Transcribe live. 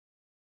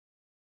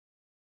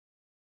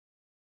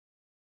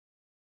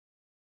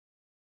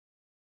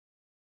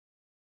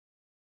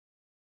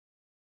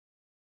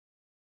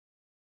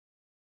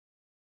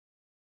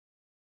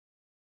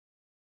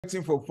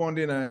for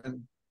funding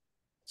and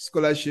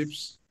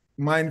scholarships,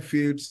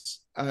 minefields,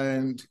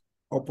 and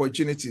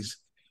opportunities.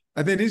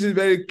 I think this is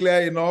very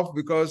clear enough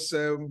because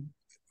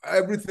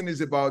everything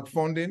is about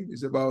funding,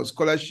 is about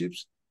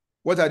scholarships.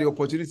 What are the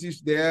opportunities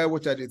there?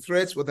 What are the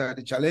threats? What are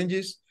the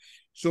challenges?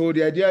 So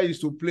the idea is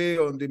to play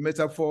on the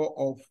metaphor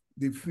of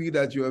the field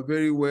that you are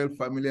very well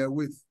familiar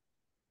with,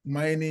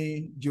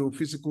 mining,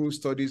 geophysical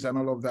studies, and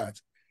all of that.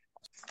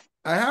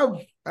 I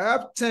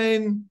have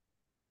 10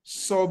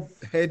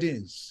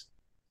 subheadings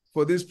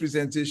for this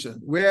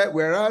presentation,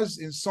 whereas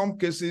in some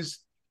cases,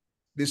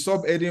 the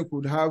subheading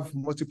could have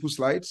multiple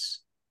slides,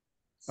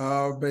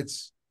 but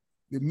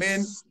the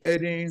main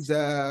headings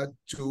are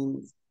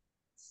to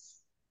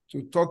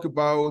talk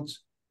about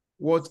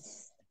what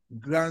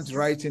grant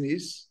writing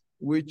is,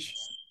 which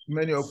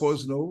many of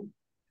us know,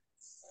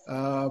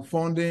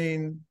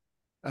 funding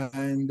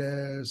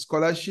and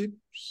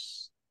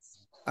scholarships,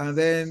 and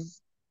then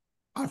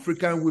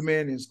African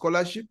women in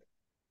scholarship.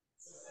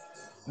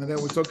 And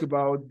then we talk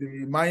about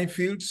the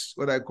minefields,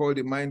 what I call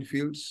the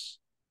minefields.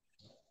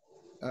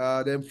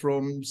 Then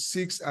from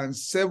 6 and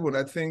 7,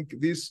 I think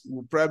this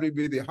will probably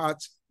be the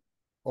heart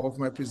of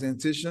my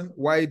presentation.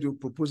 Why do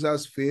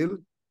proposals fail?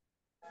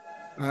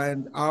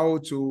 And how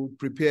to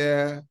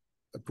prepare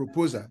a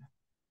proposal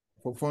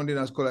for funding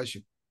and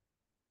scholarship.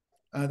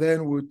 And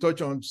then we'll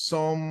touch on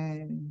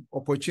some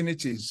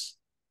opportunities,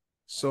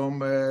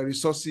 some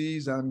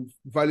resources and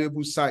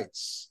valuable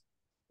sites,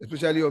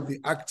 especially of the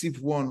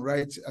active one,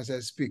 right, as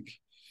I speak.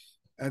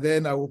 And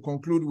then I will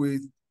conclude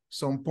with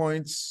some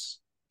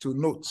points to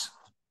note.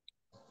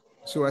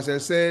 So as I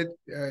said,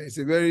 it's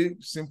a very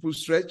simple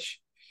stretch.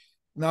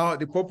 Now,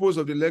 the purpose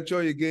of the lecture,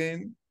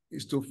 again,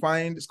 is to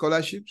find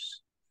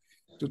scholarships,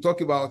 to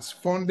talk about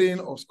funding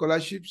of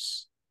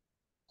scholarships.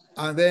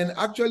 And then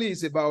actually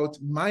it's about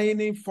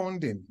mining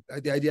funding,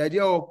 the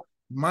idea of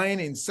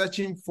mining,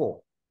 searching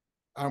for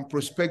and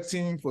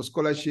prospecting for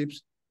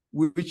scholarships,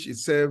 which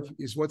itself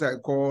is what I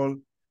call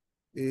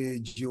a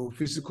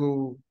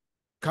geophysical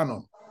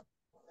canon.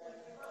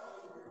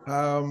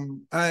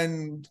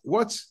 And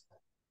what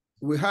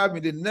we have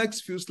in the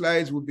next few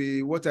slides will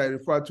be what I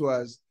refer to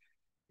as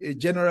a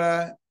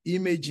general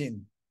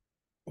imaging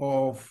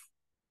of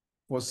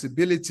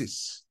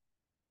possibilities.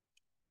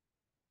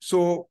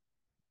 So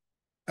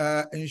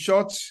in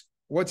short,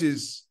 what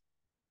is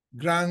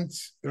grant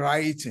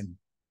writing?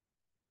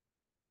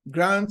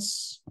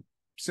 Grants,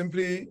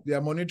 simply, they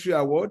are monetary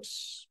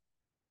awards.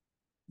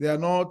 They are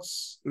not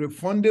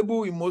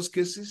refundable in most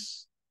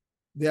cases.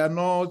 They are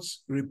not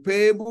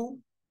repayable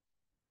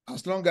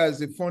as long as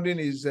the funding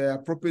is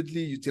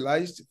appropriately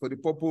utilized for the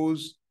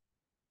purpose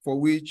for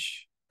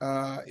which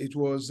it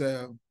was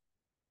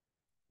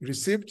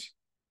received.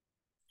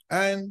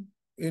 And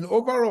in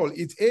overall,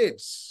 it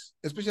aids,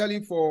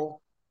 especially for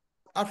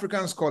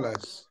African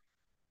scholars,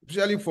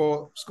 especially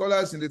for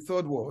scholars in the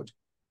third world.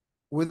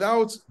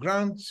 Without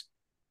grants,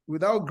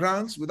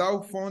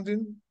 without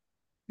funding,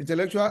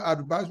 intellectual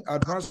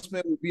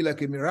advancement will be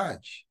like a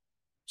mirage.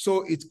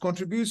 So it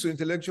contributes to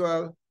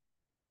intellectual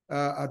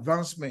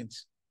advancement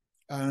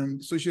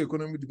and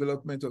socio-economic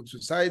development of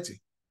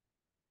society.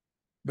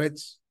 But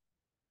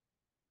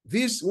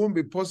this won't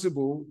be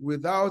possible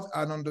without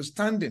an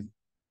understanding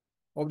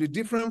of the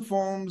different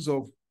forms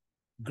of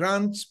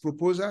grant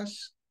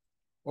proposals,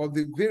 of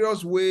the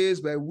various ways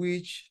by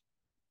which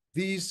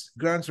these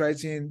grant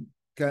writing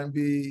can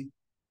be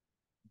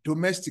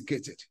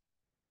domesticated.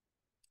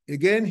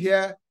 Again,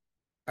 here,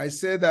 I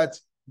say that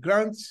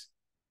grants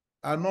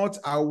are not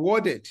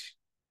awarded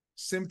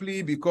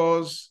simply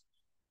because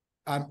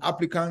an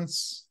applicant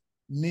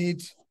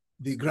needs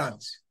the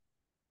grant.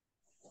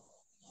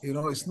 You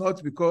know, it's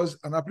not because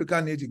an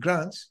applicant needs the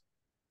grant,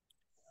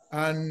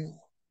 and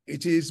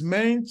it is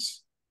meant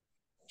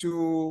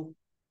to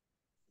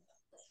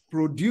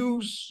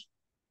produce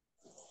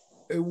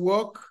a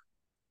work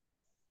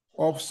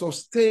of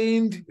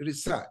sustained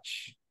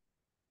research.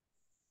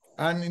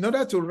 And in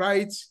order to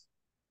write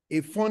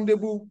a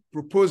fundable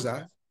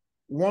proposal,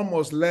 one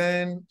must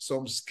learn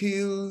some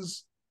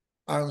skills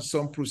and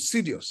some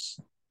procedures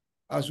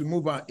as we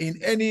move on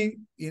in any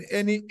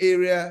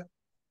area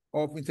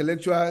of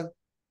intellectual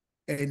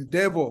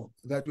endeavor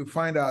that we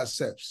find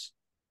ourselves.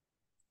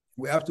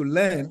 We have to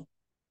learn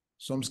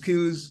some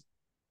skills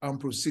and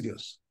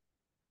procedures.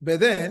 But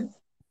then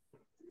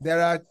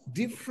there are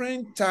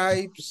different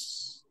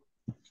types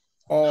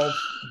of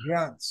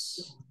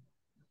grants,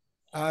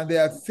 and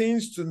there are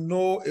things to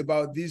know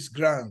about these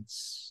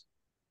grants.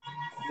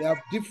 They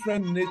have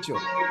different nature.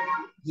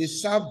 They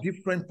serve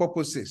different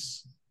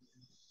purposes.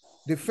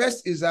 The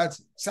first is that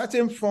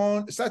certain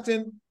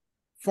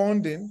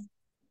funding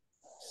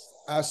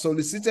are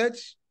solicited,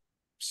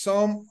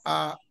 some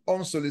are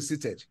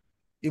unsolicited.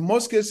 In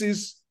most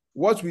cases,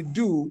 what we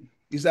do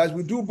is that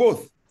we do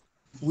both.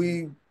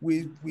 We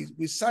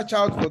search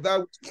out for that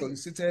which is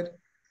solicited,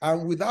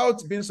 and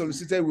without being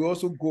solicited, we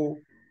also go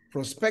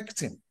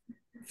prospecting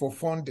for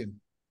funding.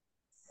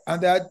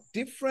 And there are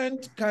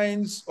different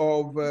kinds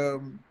of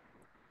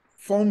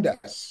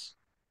funders.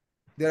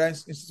 There are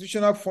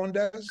institutional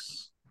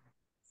funders,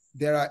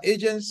 there are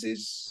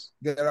agencies,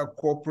 there are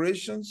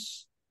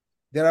corporations,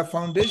 there are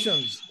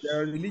foundations,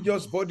 there are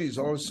religious bodies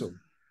also.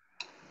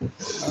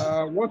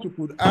 What we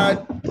could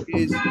add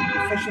is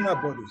professional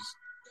bodies.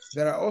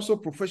 There are also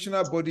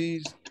professional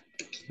bodies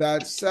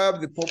that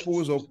serve the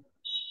purpose of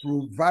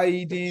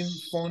providing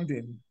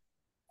funding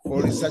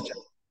for researchers.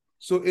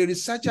 So a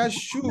researcher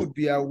should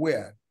be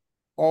aware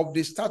of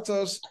the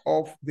status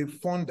of the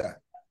funder,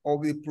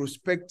 of the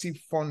prospective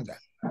funder.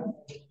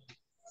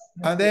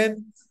 And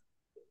then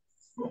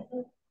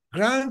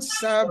grants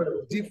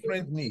serve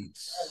different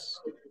needs.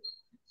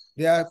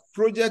 There are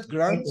project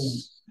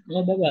grants.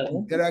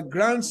 There are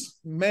grants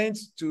meant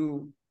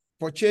to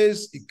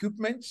purchase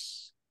equipment.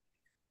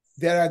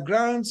 There are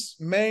grants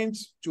meant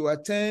to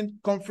attend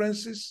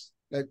conferences,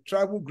 like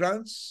travel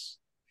grants.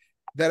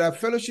 There are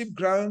fellowship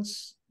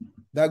grants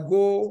that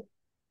go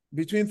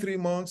between 3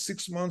 months,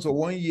 6 months, or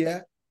 1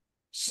 year.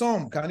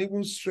 Some can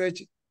even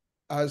stretch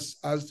as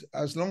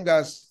long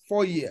as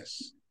 4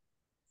 years.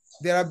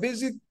 There are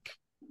basic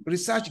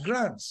research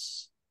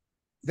grants.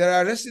 There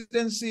are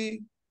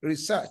residency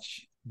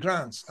research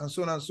grants, and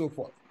so on and so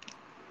forth.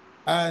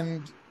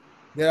 And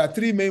there are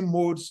 3 main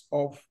modes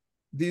of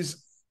these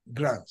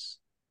grants.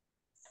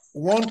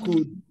 One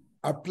could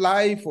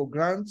apply for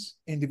grants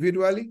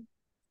individually.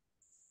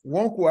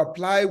 One could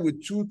apply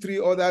with 2, 3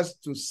 others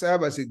to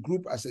serve as a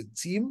group, as a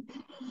team.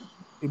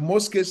 In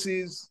most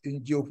cases,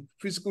 in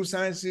geophysical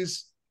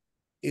sciences,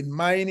 in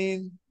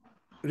mining,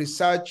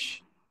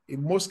 research,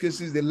 in most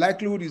cases, the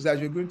likelihood is that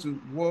you're going to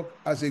work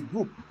as a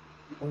group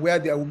where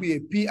there will be a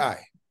PI.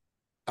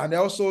 And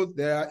also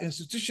there are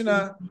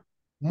institutional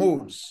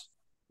modes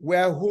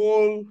where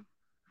whole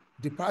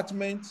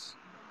departments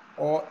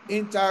or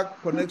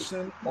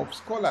interconnection of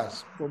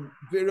scholars from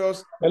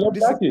various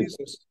disciplines.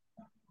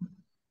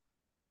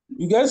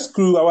 You guys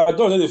screw our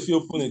door, let the feel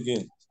open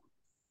again.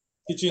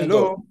 Kitchen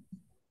door.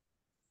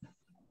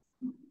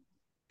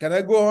 Can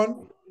I go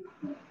on?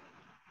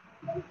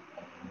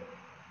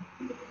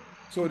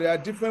 So there are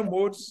different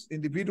modes: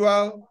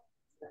 individual,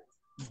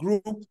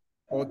 group,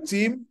 or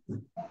team,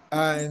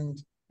 and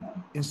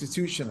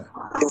institutional.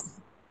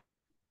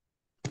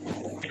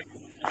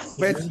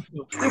 But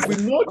if we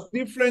know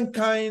different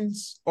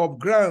kinds of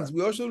grants,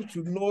 we also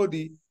should know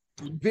the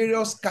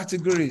various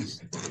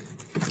categories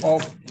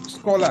of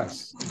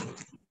scholars.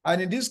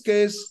 And in this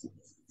case,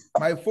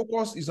 my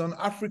focus is on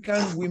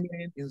African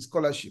women in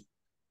scholarship,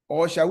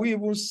 or shall we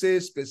even say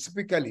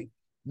specifically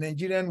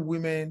Nigerian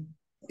women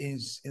in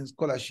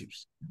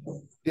scholarships.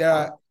 There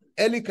are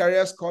early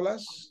career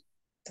scholars,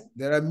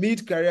 there are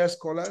mid-career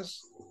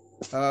scholars,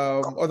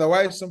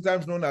 otherwise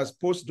sometimes known as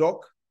postdoc,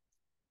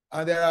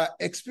 and there are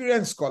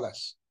experienced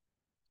scholars.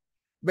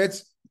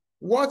 But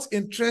what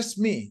interests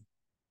me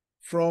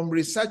from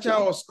researcher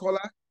or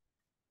scholar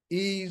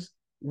is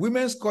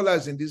women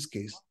scholars in this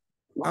case,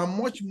 and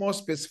much more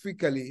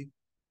specifically,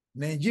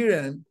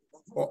 Nigerian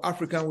or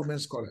African women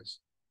scholars.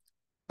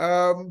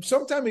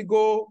 Some time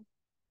ago,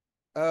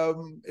 a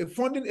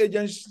funding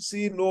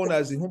agency known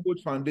as the Humboldt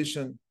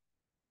Foundation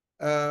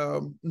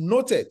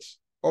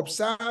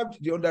observed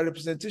the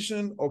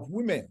underrepresentation of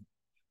women,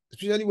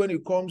 especially when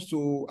it comes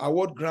to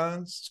award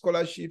grants,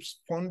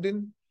 scholarships,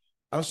 funding.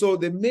 And so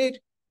they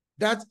made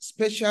that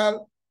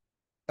special,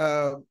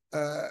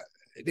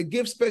 they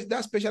gave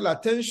that special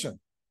attention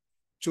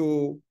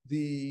to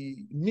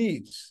the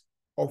needs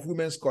of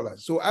women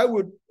scholars. So I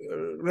would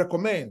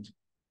recommend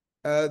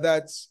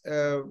that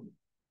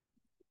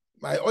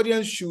my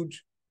audience should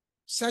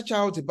search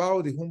out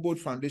about the Humboldt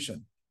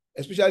Foundation,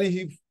 especially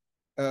if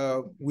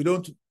we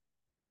don't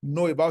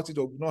know about it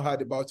or we've not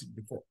heard about it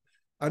before.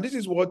 And this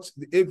is what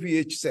the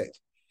AVH said.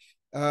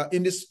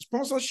 In the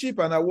sponsorship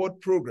and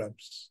award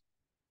programs,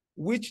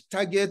 which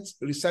target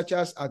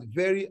researchers at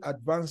very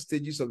advanced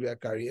stages of their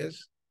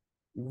careers,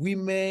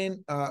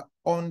 women are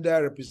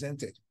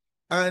underrepresented.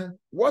 And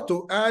what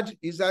to add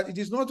is that it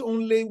is not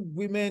only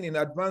women in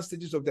advanced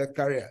stages of their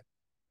career.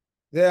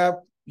 There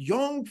are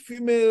young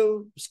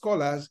female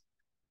scholars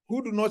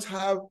who do not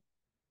have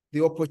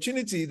the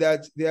opportunity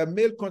that their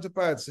male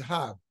counterparts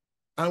have.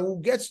 And we'll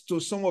get to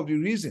some of the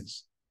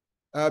reasons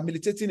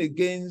militating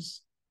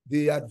against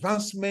the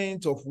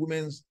advancement of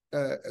women's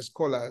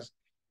scholars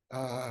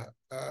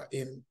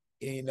in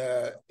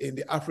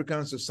the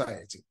African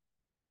society.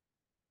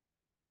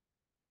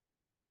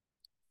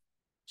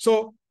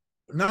 So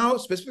now,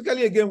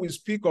 specifically again, we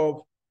speak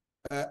of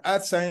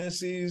earth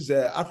sciences,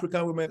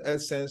 African women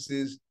earth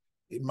sciences,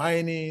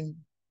 mining,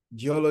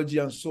 geology,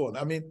 and so on.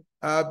 I mean,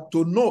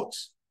 to note,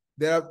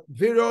 there are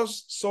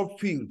various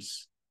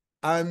subfields,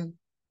 and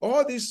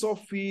all these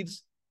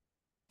subfields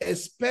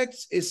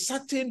expect a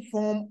certain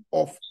form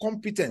of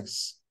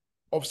competence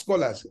of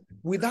scholars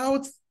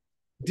without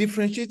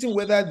differentiating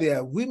whether they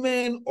are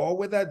women or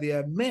whether they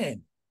are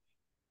men.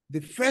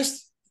 The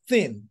first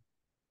thing,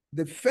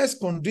 the first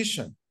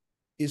condition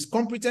is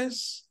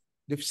competence.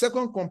 The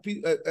second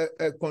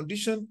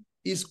condition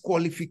is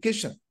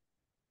qualification.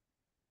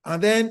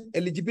 And then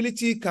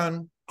eligibility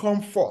can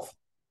come forth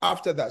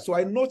after that. So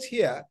I note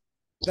here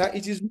that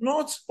it is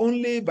not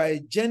only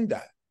by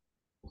gender,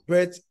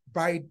 but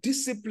by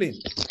discipline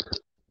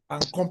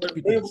and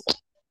competence.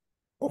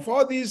 Of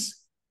all these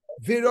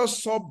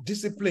various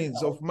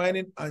sub-disciplines of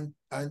mining and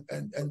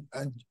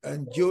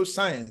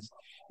geoscience,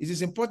 it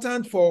is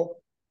important for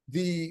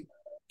the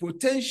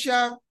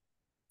potential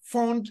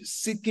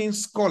fund-seeking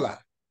scholar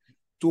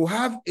to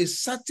have a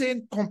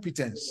certain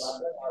competence,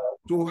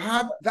 to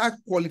have that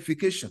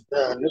qualification,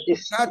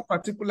 that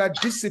particular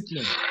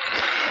discipline,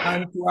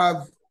 and to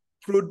have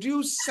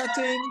produced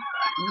certain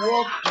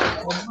work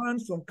that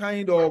commands some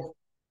kind of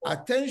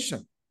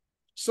attention,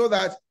 so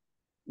that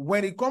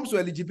when it comes to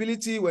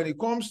eligibility, when it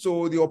comes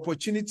to the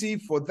opportunity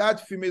for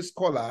that female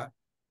scholar,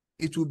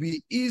 it will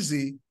be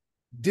easy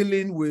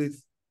dealing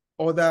with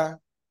other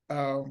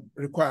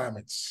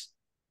requirements.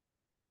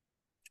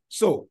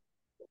 So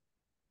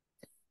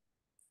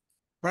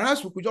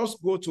perhaps we could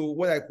just go to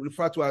what I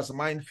refer to as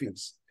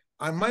minefields.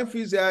 And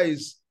minefields there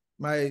is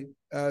my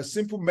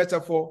simple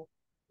metaphor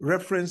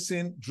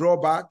referencing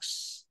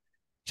drawbacks,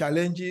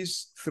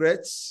 challenges,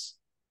 threats.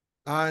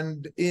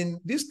 And in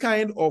this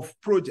kind of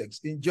projects,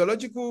 in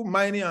geological,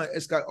 mining, and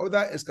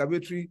other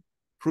excavatory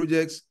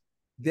projects,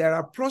 there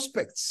are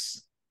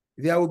prospects.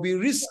 There will be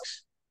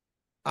risks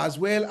as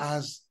well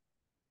as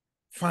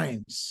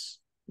finds.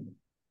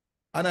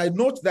 And I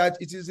note that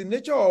it is the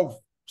nature of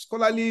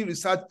scholarly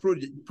research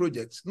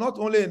projects, not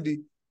only in the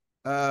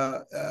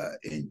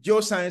in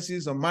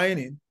geosciences or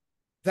mining,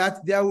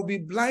 that there will be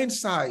blind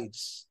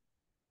sides,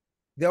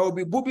 there will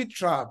be booby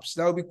traps,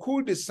 there will be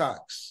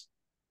cul-de-sacs,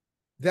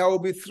 there will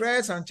be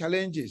threats and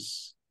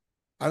challenges.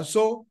 And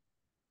so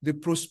the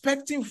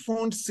prospecting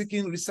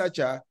fund-seeking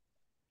researcher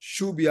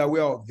should be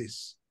aware of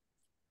this.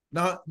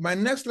 Now, my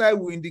next slide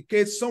will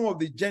indicate some of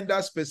the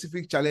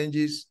gender-specific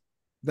challenges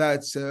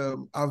that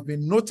have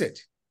been noted.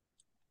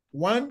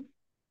 One,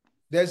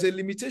 there's a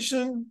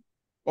limitation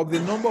of the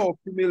number of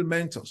female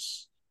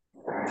mentors.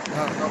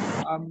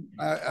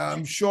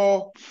 I'm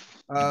sure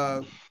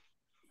the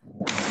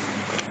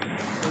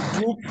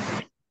group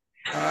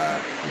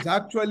is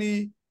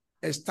actually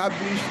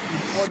established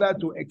in order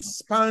to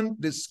expand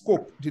the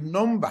scope, the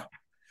number,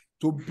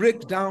 to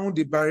break down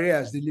the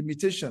barriers, the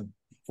limitation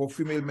for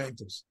female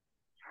mentors.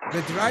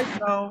 But right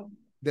now,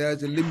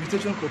 there's a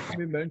limitation for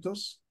female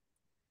mentors.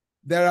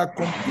 There are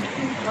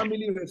competing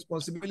family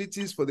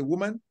responsibilities for the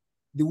woman.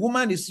 The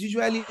woman is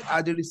usually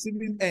at the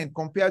receiving end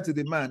compared to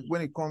the man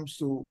when it comes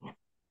to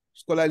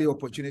scholarly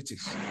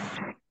opportunities.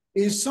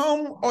 In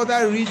some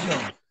other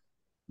regions,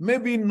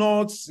 maybe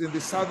not in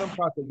the southern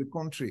part of the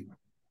country,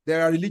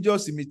 there are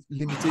religious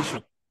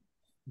limitations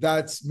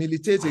that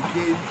militate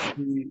against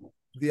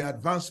the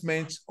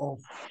advancement of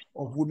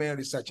women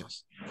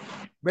researchers.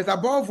 But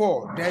above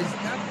all, there is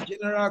that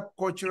general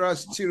cultural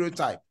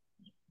stereotype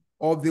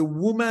of the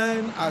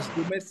woman as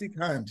domestic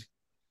hand,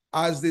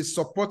 as the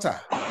supporter,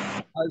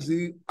 as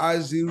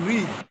the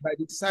rib by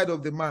the side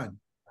of the man,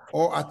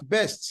 or at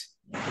best,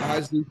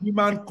 as the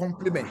human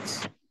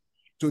complement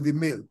to the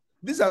male.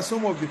 These are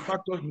some of the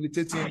factors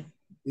militating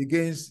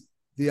against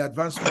the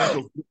advancement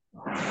of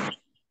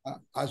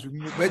as we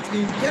move. But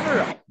in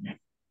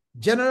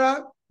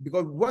general,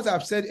 because what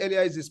I've said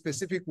earlier is the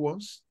specific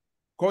ones,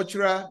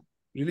 cultural,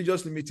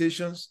 religious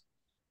limitations,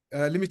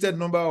 limited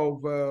number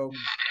of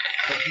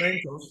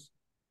mentors,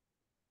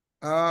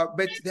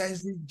 but there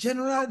is the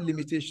general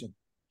limitation,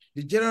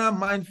 the general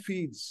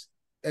minefields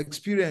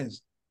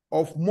experience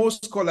of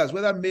most scholars,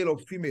 whether male or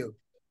female,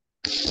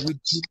 with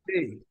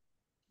delay.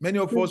 Many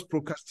of us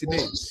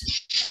procrastinate.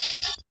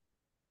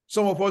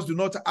 Some of us do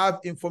not have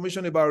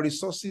information about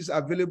resources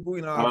available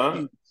in our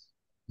fields.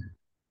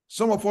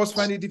 Some of us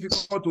find it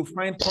difficult to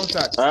find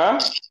contacts,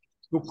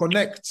 to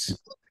connect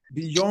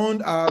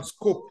beyond our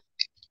scope,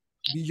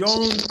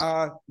 beyond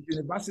our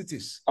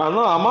universities.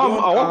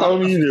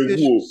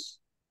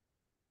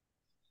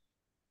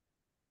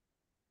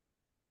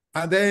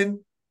 And then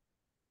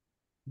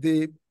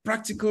the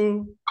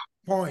practical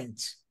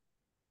point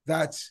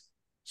that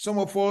some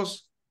of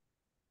us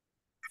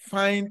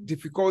find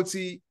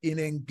difficulty in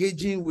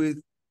engaging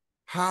with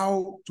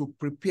how to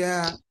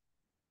prepare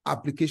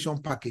application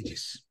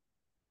packages.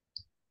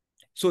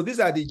 So these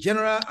are the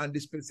general and the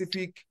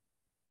specific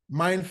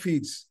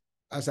minefields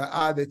as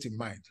I added in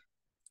mind.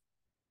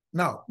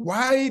 Now,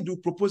 why do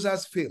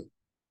proposals fail?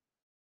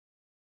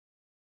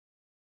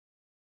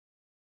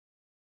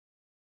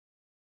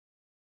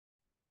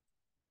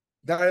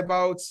 There are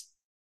about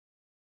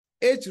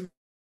 8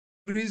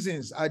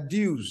 reasons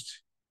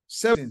adduced,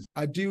 7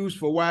 adduced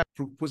for why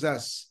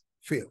proposals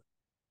fail.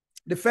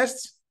 The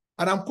first,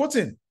 and I'm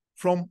quoting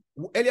from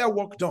earlier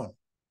work done,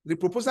 the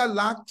proposal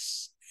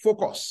lacks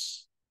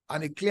focus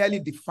and a clearly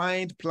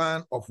defined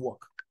plan of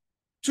work.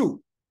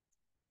 2,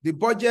 the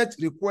budget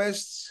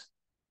requests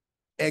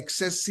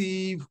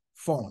excessive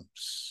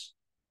funds.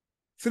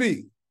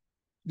 3,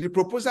 the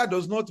proposal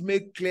does not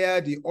make clear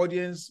the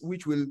audience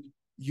which will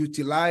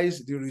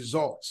utilize the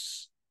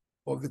results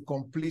of the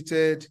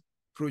completed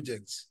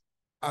projects.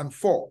 And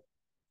 4,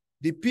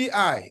 the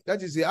PI,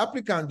 that is the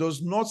applicant,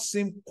 does not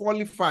seem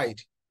qualified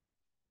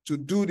to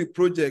do the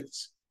project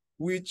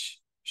which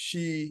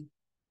she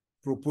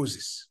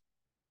proposes.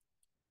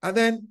 And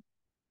then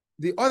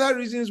the other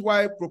reasons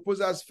why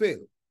proposals fail.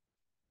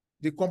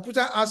 The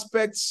computer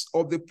aspects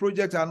of the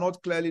project are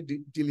not clearly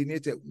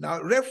delineated.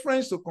 Now,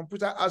 reference to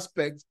computer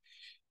aspects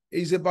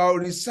is about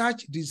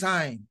research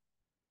design.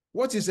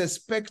 What is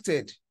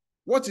expected?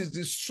 What is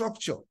the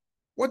structure?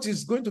 What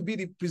is going to be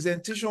the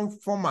presentation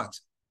format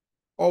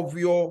of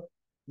your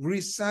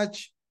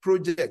research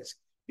project?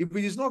 If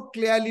it is not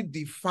clearly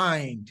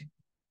defined,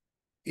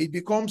 it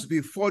becomes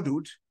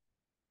befuddled,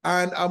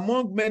 and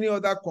among many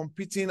other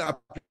competing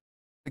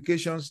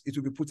applications, it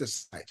will be put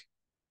aside.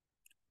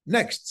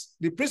 Next,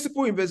 the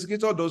principal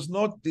investigator does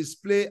not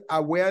display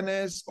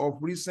awareness of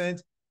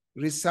recent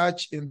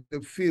research in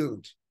the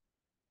field.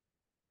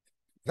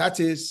 That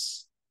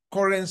is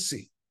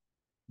currency.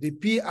 The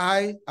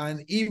PI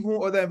and even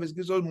other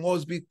investigators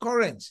must be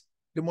current.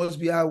 They must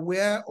be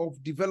aware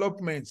of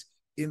developments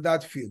in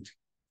that field.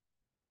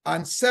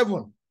 And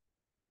 7,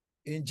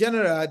 in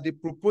general, the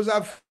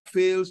proposer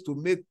fails to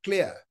make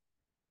clear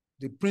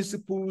the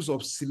principles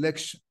of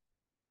selection.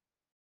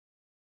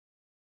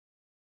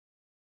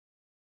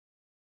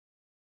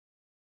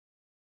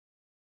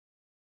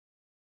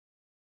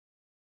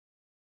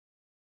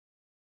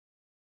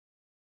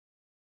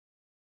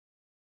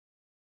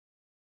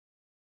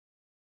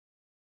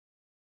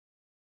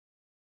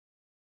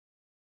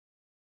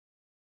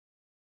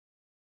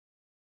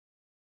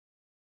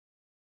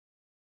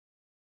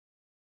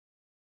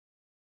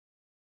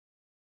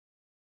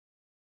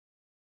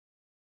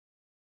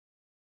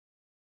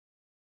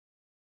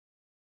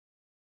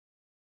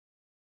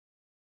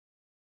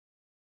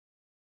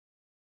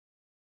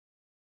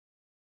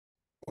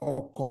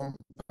 Or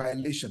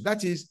compilation.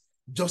 That is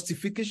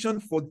justification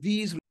for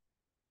these.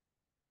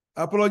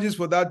 Apologies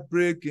for that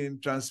break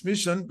in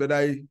transmission, but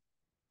I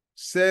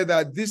say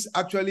that this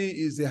actually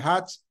is the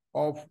heart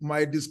of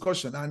my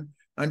discussion,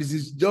 and it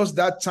is just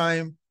that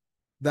time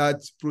that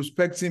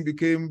prospecting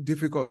became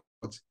difficult.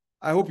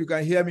 I hope you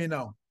can hear me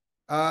now.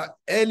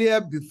 Earlier,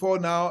 before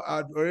now,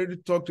 I'd already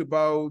talked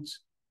about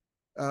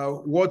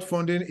what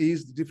funding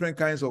is, the different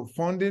kinds of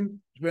funding,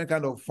 different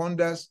kinds of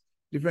funders,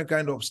 different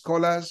kinds of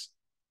scholars,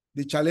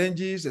 the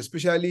challenges,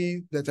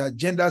 especially that are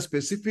gender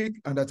specific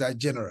and that are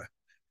general.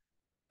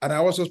 And I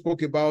also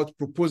spoke about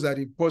proposal,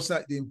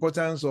 the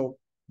importance of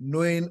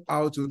knowing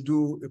how to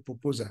do a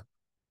proposal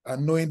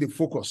and knowing the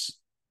focus.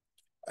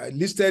 I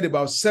listed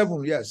about 7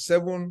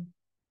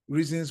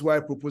 reasons why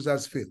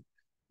proposals fail.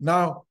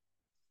 Now,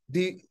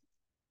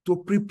 to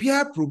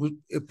prepare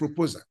a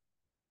proposal,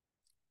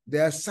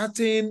 there are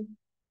certain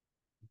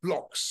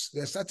blocks,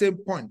 there are certain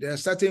points, there are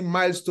certain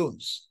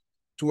milestones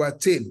to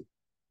attain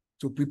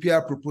to prepare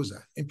a proposal.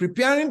 In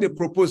preparing the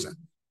proposal,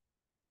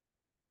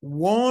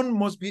 one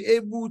must be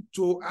able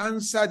to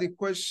answer the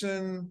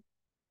question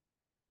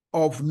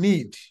of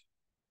need.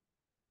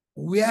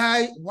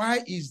 Why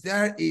is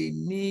there a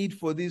need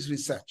for this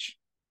research?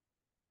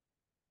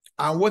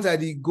 And what are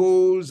the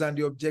goals and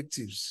the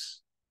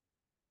objectives?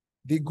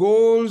 The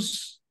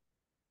goals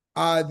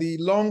are the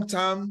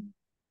long-term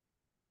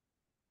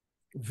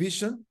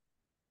vision,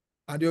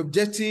 and the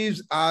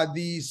objectives are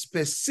the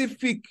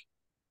specific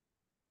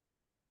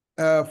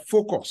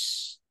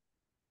focus.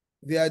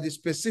 They are the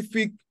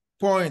specific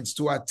points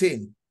to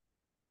attain.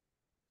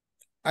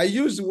 I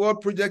used the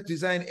word project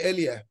design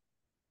earlier.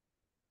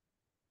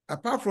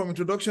 Apart from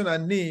introduction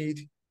and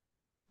need,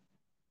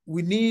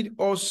 we need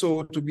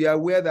also to be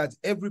aware that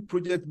every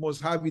project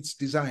must have its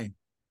design.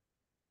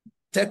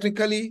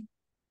 Technically,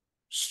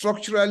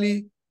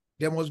 structurally,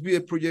 there must be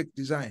a project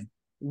design.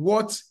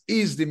 What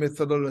is the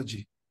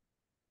methodology?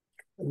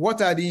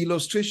 What are the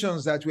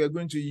illustrations that we are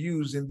going to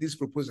use in this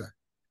proposal?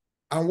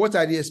 And what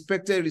are the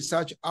expected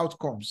research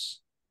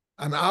outcomes?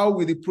 And how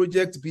will the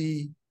project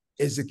be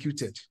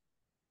executed?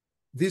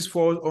 This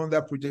falls under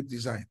project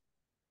design.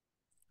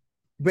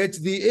 But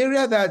the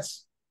area that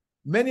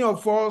many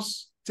of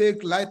us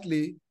take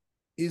lightly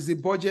is the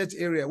budget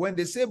area. When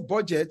they say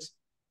budget,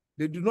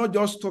 they do not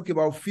just talk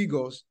about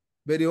figures,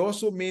 but they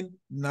also mean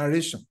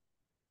narration.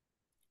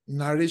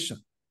 Narration.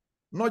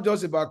 Not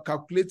just about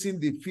calculating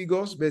the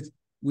figures, but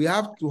we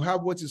have to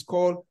have what is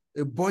called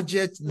a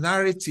budget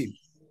narrative.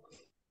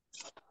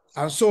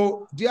 And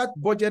so that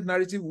budget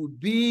narrative would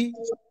be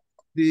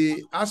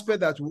the aspect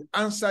that will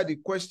answer the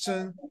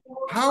question,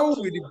 how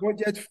will the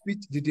budget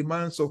fit the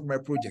demands of my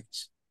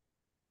project?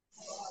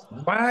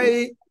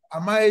 Why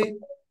am I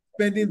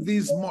spending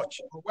this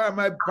much? Or why am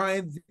I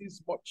buying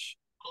this much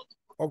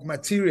of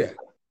material?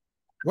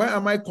 Why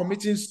am I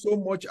committing so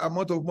much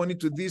amount of money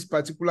to this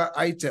particular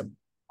item?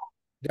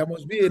 There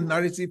must be a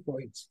narrative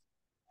for it.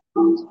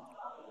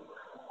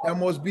 There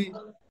must be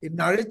a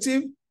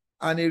narrative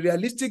and a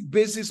realistic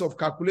basis of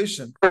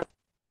calculation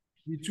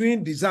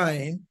between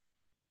design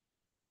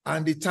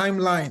and the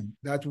timeline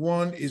that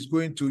one is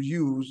going to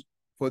use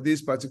for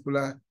this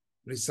particular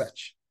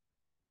research.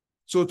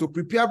 So to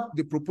prepare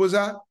the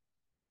proposal,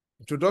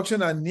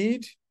 introduction and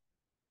need,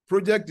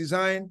 project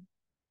design,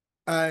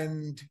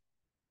 and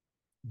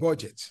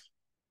budget.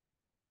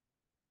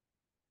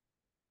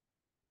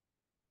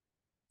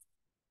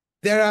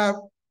 There are,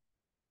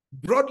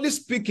 broadly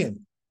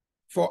speaking,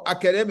 for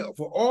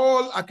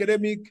all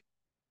academic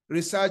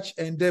research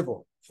endeavor,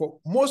 for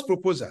most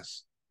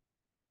proposals,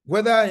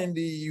 whether in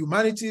the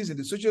humanities, in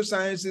the social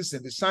sciences,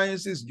 in the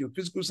sciences,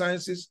 geophysical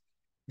sciences,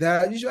 there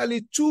are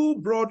usually two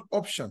broad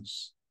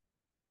options.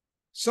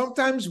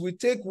 Sometimes we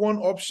take one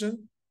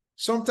option,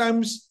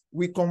 sometimes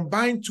we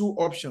combine two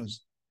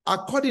options,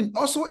 according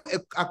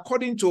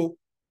to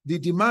the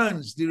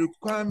demands, the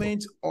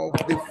requirements of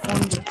the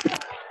funding.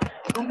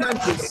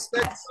 Sometimes they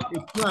set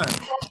a plan,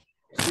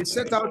 they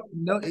set out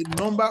a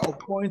number of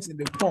points in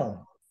the form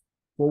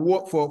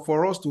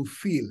for us to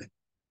fill.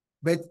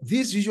 But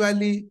this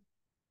usually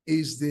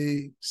is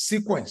the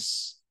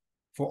sequence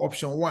for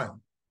option one.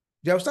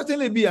 There will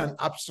certainly be an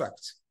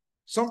abstract.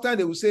 Sometimes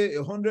they will say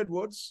 100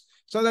 words.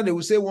 Sometimes they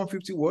will say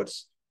 150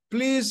 words.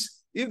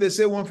 Please, if they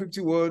say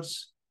 150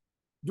 words,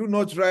 do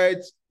not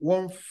write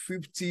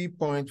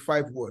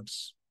 150.5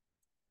 words.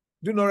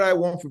 Do not write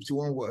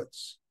 151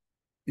 words.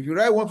 If you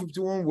write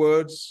 151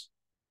 words,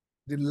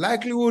 the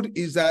likelihood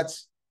is that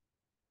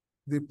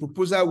the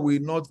proposal will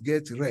not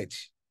get read,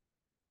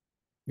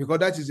 because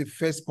that is the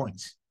first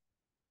point.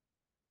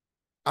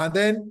 And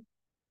then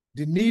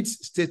the needs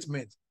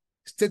statement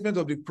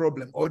of the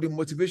problem or the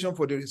motivation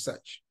for the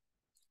research,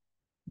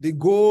 the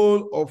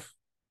goal of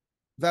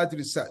that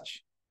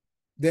research,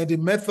 then the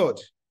method,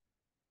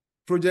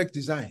 project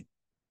design,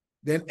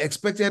 then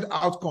expected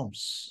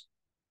outcomes,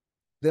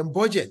 then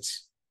budget.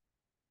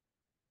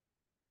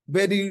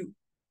 But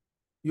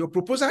your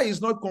proposal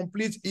is not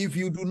complete if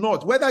you do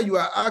not, whether you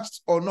are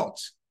asked or not.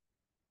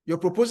 Your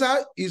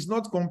proposal is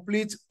not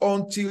complete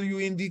until you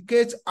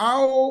indicate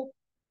how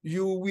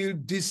you will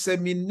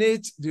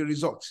disseminate the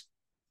result.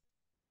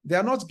 They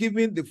are not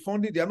giving the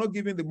funding, they are not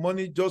giving the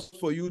money just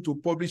for you to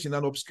publish in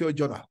an obscure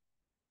journal.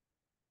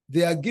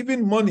 They are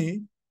giving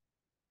money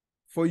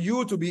for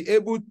you to be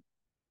able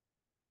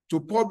to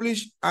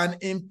publish and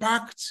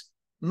impact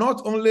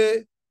not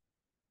only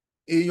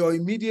in your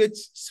immediate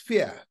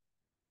sphere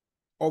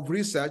of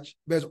research,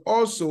 but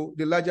also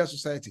the larger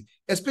society,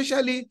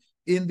 especially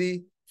in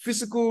the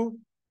physical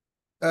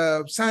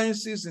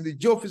sciences, in the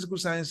geophysical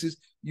sciences.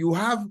 You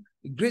have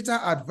greater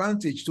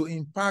advantage to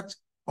impact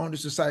on the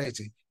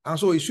society. And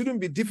so it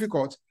shouldn't be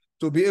difficult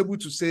to be able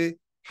to say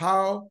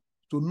how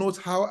to note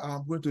how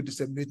I'm going to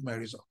disseminate my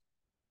result.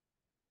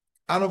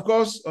 And of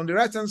course, on the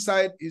right-hand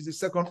side is the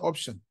second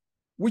option,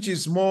 which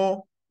is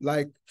more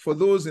like for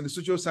those in the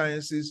social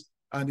sciences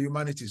and the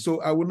humanities.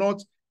 So I will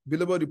not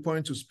belabor the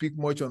point to speak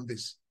much on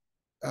this.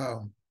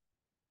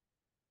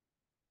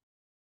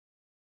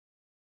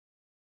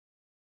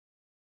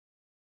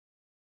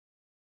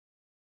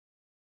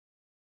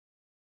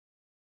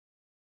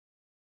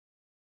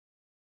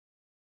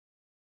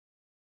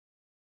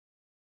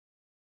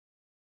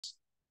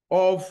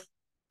 Of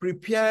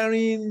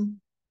preparing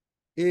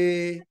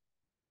a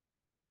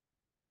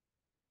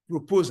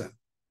proposal.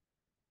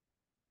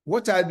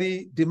 What are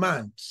the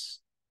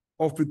demands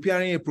of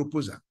preparing a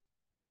proposal?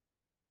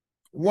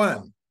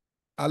 One,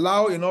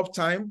 allow enough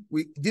time.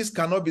 This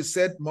cannot be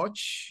said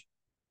much.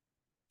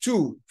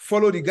 Two,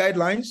 follow the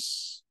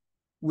guidelines.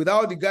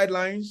 Without the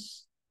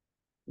guidelines,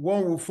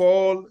 one will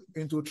fall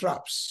into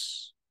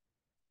traps.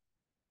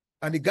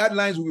 And the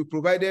guidelines will be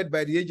provided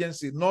by the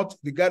agency, not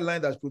the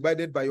guideline that's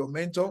provided by your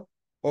mentor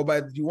or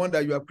by the one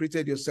that you have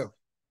created yourself.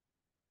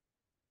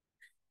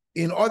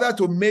 In order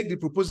to make the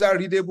proposal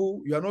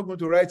readable, you are not going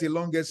to write a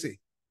long essay.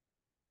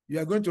 You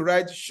are going to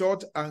write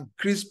short and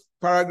crisp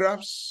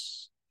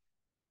paragraphs,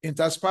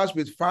 interspersed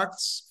with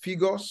facts,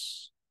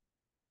 figures,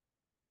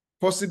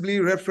 possibly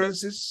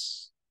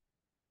references,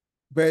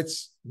 but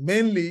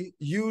mainly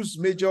use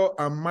major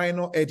and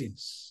minor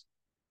headings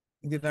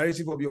in the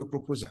narrative of your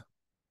proposal.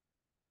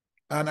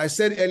 And I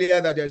said earlier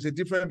that there's a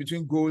difference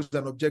between goals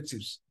and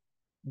objectives.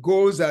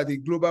 Goals are the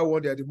global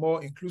one, they are the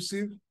more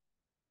inclusive,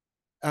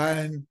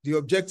 and the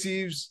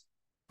objectives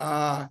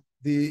are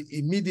the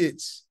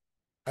immediate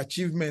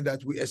achievement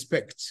that we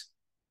expect.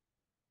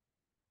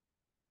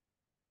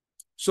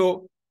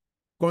 So,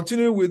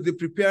 continuing with the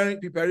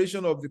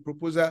preparation of the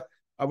proposal,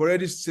 I've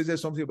already said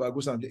something about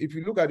goals. If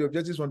you look at the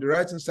objectives on the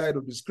right-hand side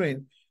of the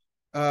screen,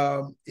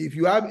 if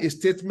you have a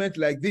statement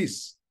like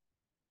this,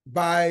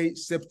 by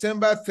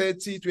September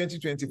 30,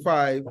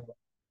 2025,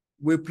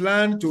 we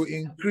plan to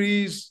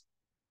increase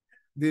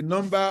the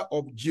number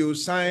of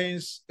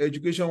geoscience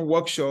education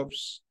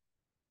workshops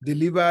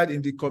delivered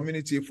in the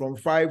community from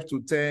 5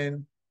 to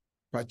 10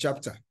 per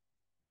chapter.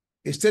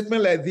 A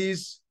statement like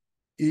this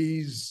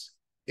is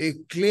a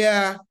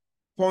clear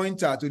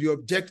pointer to the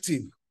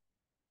objective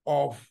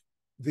of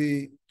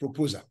the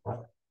proposal.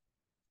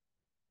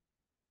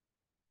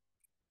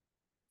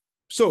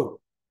 So,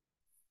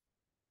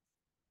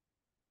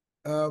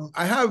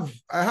 I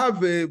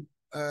have a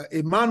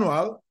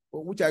manual,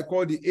 which I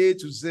call the A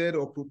to Z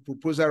of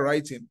proposal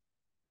writing.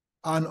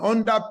 And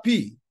under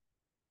P,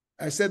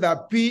 I said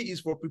that P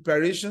is for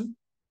preparation,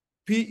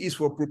 P is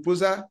for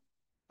proposal,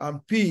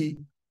 and P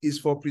is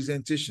for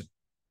presentation.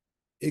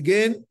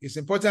 Again, it's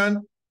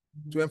important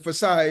to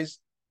emphasize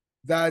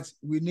that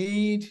we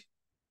need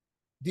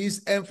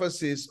this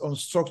emphasis on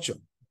structure,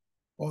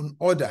 on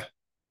order,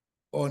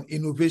 on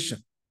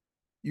innovation.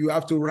 You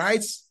have to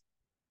write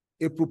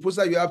a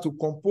proposal, you have to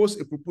compose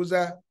a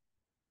proposal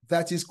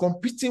that is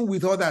competing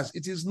with others.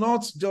 It is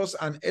not just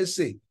an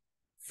essay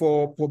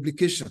for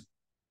publication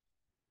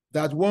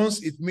that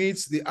once it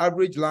meets the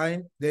average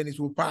line, then it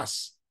will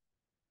pass.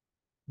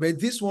 But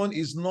this one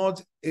is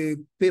not a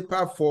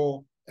paper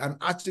for an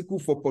article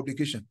for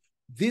publication.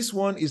 This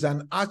one is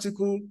an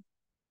article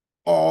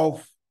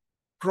of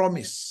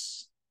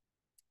promise,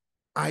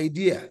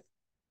 idea,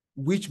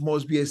 which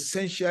must be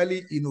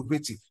essentially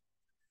innovative.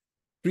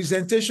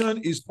 Presentation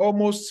is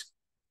almost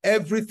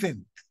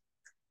everything.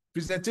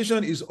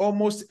 Presentation is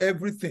almost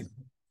everything.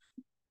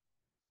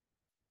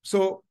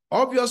 So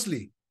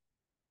obviously,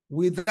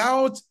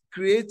 without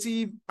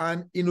creative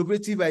and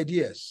innovative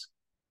ideas,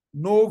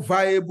 no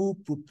viable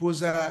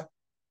proposal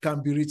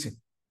can be written.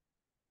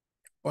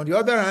 On the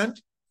other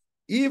hand,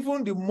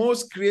 even the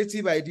most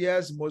creative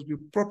ideas must be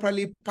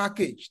properly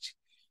packaged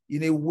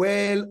in a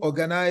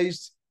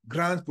well-organized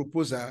grant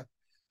proposal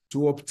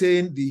to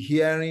obtain the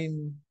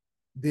hearing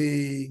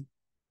they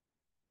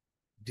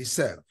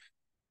deserve.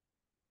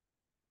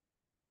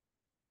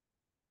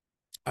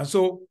 And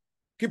so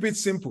keep it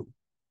simple,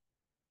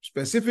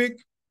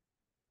 specific,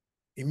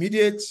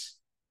 immediate,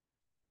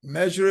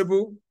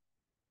 measurable,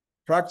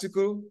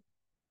 practical,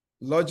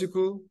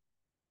 logical,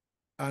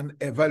 and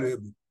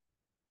evaluable.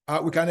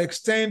 We can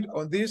extend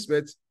on this,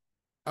 but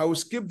I will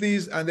skip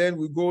these and then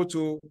we go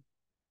to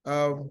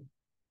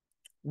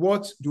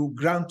what do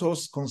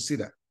grantors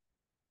consider?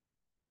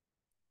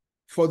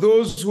 For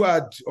those who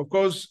had, of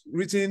course,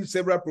 written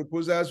several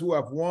proposals, who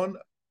have won,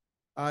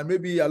 and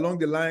maybe along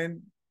the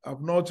line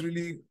have not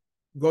really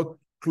got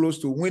close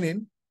to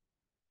winning,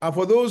 and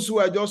for those who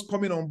are just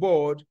coming on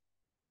board,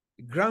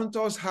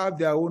 grantors have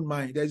their own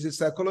mind. There is a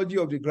psychology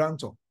of the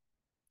grantor.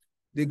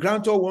 The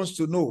grantor wants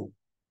to know,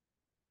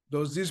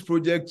 does this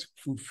project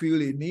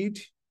fulfill a need?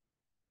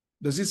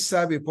 Does it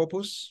serve a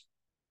purpose?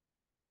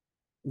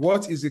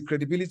 What is the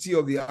credibility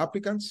of the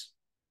applicants?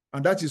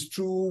 And that is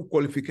true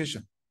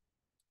qualification,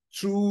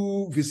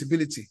 true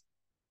visibility.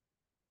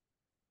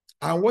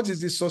 And what is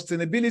the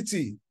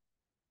sustainability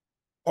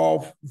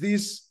of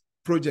these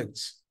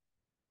projects?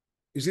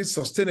 Is it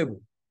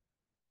sustainable?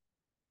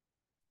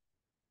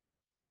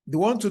 They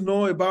want to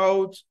know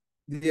about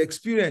the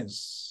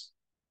experience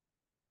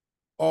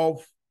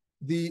of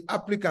the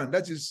applicant.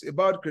 That is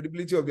about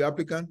credibility of the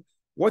applicant.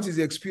 What is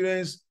the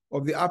experience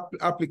of the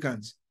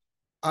applicant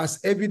as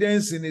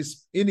evidence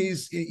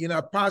in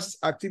our past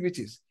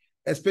activities,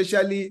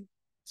 especially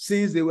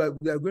since they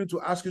are going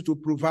to ask you to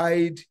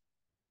provide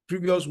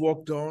previous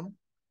work done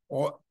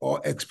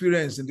or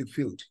experience in the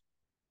field.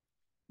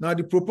 Now,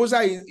 the proposal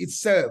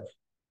itself,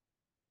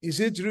 is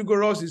it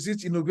rigorous? Is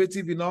it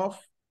innovative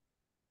enough?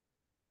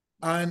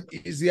 And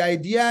is the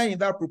idea in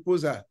that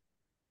proposal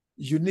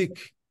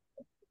unique?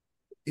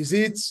 Is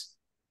it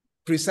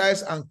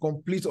precise and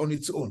complete on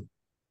its own?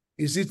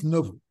 Is it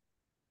novel?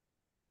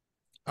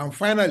 And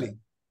finally,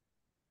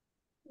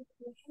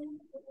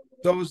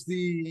 does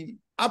the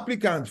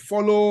applicant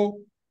follow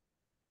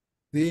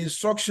the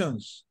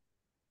instructions,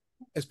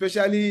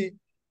 especially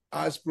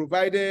as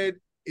provided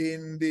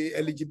in the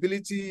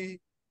eligibility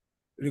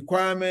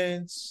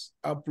requirements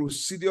and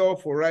procedure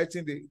for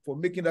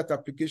making that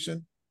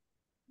application?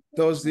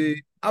 Does the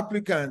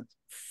applicant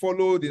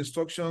follow the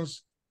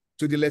instructions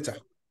to the letter?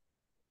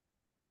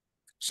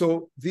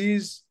 So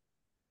these,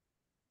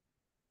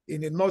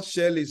 in a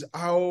nutshell, is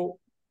how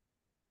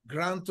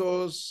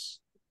grantors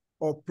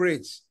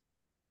operate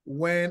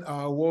when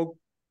our work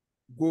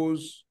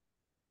goes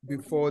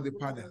before the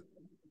panel.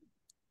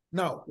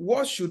 Now,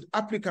 what should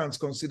applicants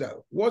consider?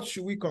 What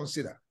should we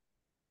consider?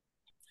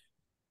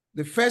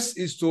 The first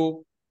is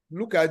to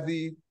look at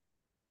the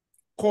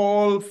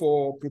call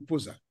for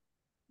proposal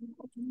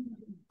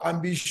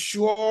and be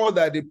sure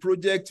that the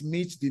project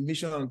meets the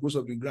mission and goals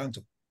of the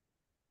grantor.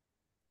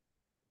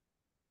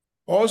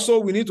 Also,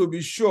 we need to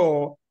be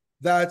sure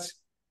that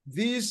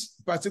this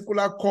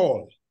particular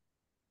call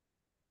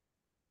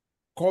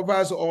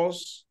covers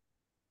us,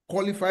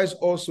 qualifies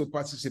us to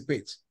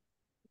participate.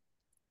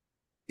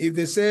 If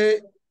they say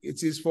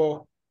it is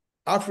for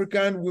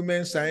African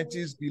women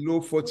scientists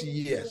below 40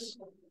 years,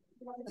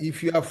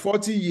 if you have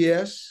 40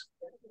 years,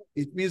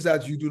 it means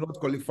that you do not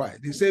qualify.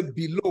 They say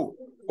below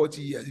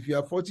 40 years. If you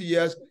have 40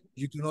 years,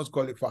 you do not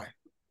qualify.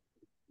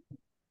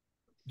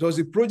 Does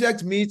the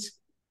project meet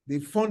the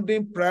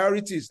funding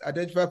priorities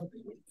identified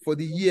for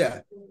the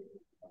year?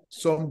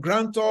 Some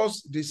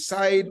grantors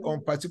decide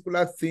on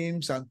particular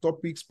themes and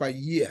topics per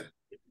year.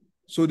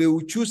 So they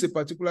will choose a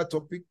particular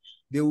topic,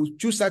 they will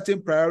choose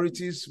certain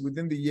priorities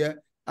within the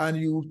year, and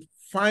you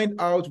find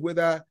out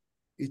whether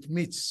it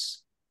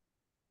meets.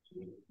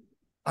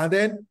 And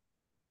then,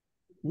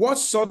 what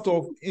sort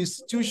of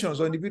institutions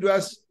or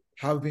individuals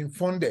have been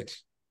funded?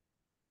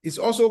 It's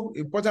also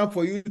important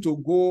for you to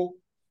go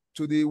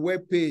to the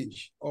web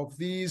page of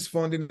these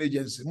funding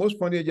agencies. Most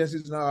funding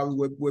agencies now have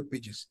web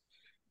pages.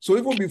 So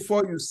even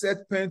before you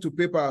set pen to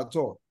paper at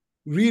all,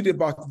 read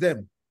about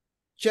them,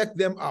 check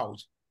them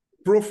out,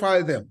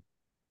 profile them.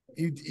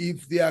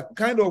 If they are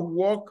kind of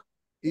work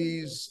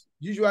is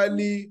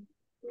usually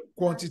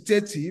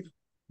quantitative.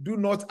 Do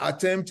not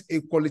attempt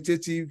a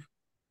qualitative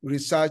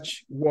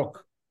research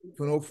work,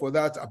 for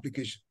that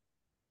application.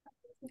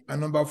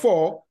 And number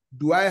 4,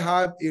 do I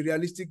have a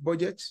realistic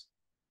budget?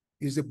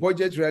 Is the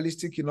budget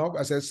realistic enough?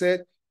 As I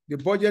said, the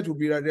budget will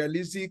be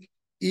realistic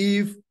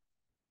if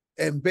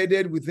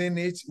embedded within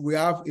it, we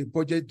have a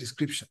budget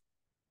description.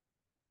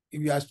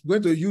 If you are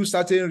going to use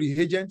certain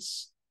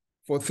reagents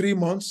for 3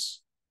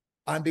 months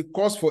and the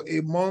cost for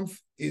a month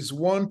is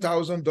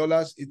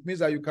 $1,000, it means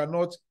that you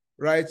cannot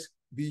write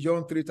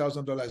beyond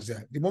 $3,000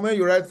 there. The moment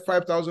you write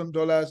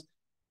 $5,000,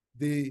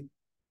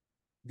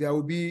 there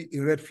will be a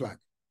red flag.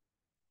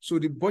 So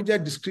the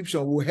budget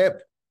description will help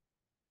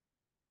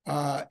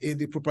in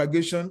the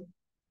propagation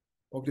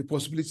of the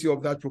possibility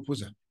of that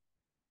proposal.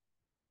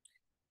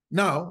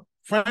 Now,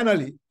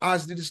 finally,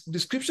 as the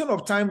description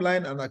of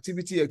timeline and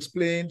activity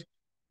explained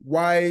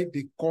why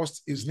the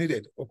cost is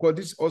needed, of course,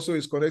 this also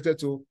is connected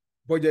to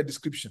budget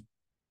description.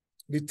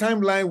 The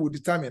timeline will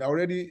determine, I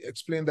already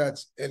explained that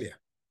earlier.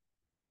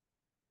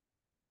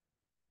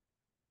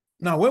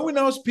 Now, when we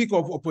now speak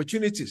of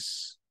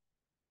opportunities,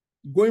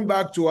 going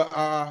back to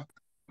our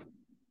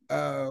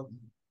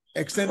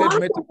extended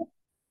method,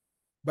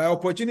 by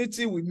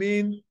opportunity, we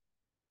mean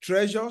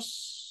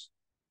treasures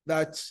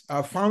that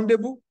are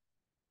foundable,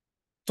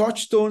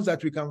 touchstones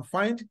that we can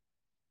find,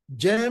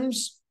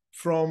 gems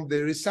from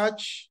the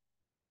research.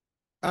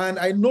 And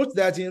I note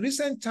that in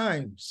recent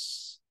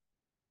times,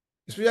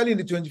 especially in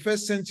the 21st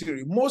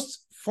century,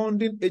 most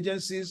funding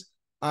agencies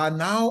are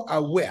now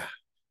aware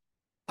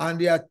and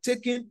they are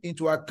taking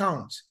into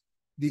account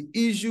the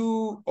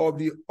issue of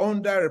the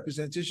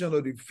underrepresentation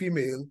of the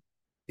female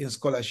in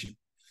scholarship.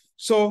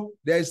 So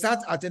there is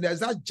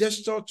that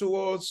gesture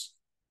towards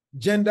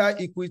gender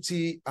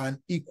equity and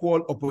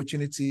equal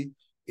opportunity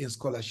in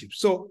scholarship.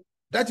 So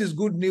that is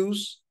good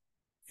news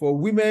for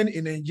women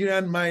in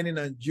Nigerian mining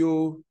and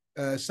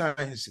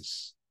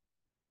geosciences.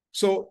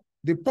 So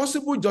the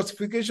possible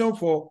justification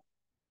for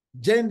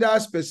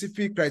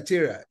gender-specific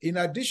criteria, in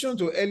addition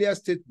to earlier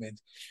statement,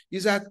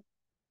 is that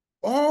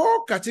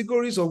all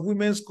categories of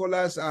women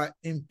scholars are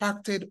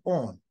impacted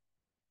on.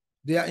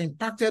 They are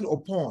impacted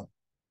upon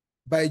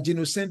by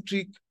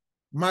genocentric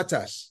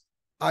matters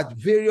at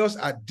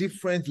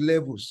different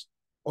levels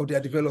of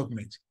their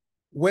development,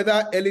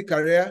 whether early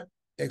career,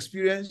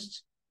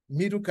 experienced,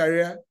 middle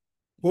career,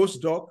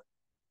 postdoc.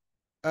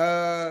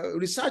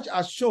 Research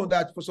has shown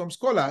that for some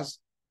scholars,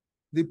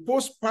 the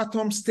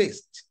postpartum stage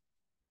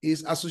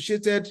is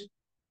associated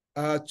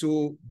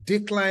to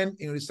decline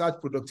in research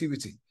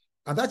productivity.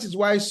 And that is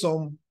why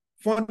some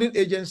funding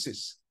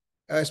agencies,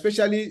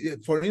 especially,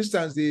 for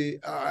instance, the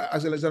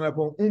Alexander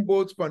upon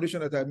Humboldt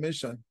Foundation that I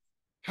mentioned,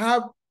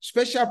 have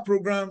special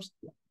programs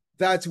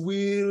that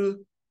will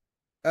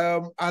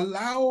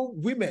allow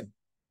women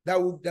that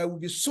will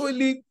be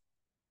solely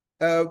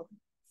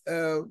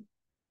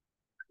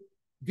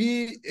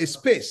be a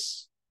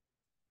space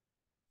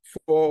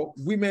for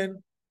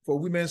women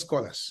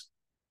scholars.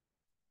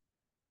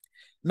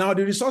 Now,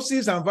 the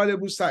resources and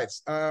valuable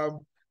sites.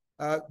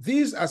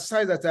 These are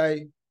sites that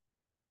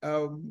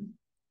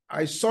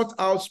I sought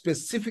out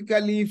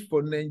specifically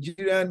for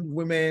Nigerian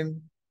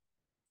women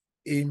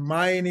in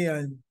mining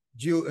and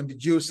the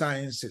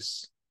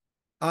geosciences.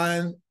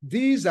 And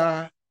these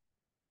are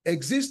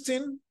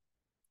existing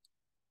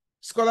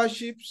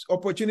scholarships,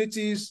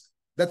 opportunities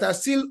that are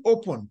still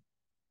open.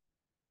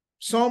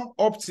 Some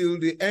up till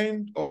the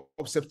end of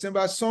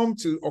September, some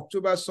till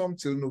October, some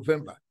till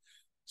November.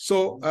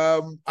 So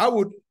I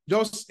would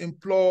just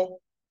implore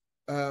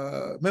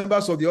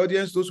members of the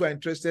audience, those who are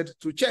interested,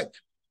 to check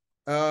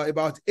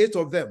about 8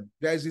 of them.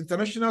 There is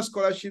International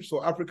Scholarships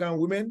for African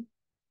Women,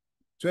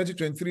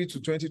 2023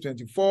 to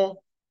 2024.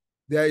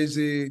 There is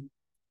a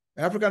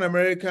African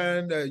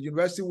American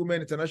University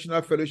Women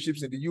International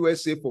Fellowships in the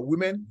USA for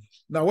women.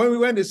 Now,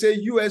 when they say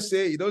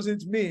USA, it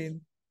doesn't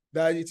mean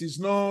that it is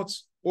not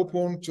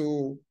open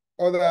to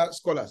other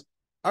scholars.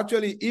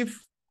 Actually,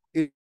 if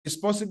it is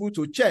possible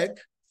to check,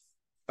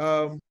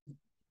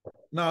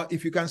 now,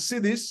 if you can see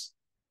this,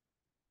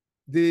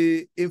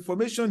 the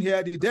information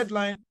here, the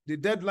deadline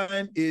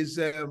is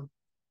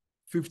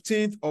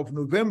 15th of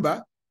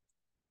November,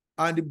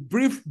 and the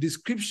brief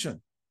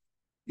description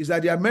is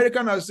that the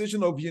American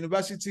Association of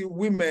University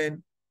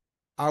Women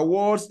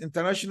awards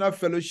international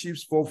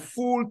fellowships for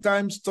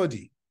full-time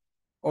study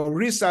or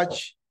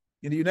research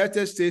in the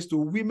United States to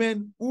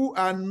women who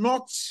are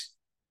not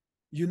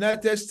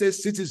United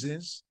States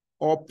citizens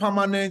or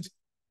permanent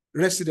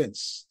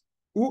residents,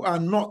 who are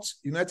not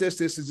United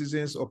States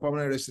citizens or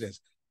permanent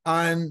residents.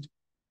 And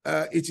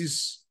it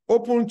is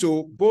open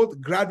to both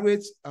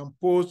graduate and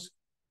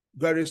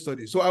postgraduate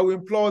studies. So I will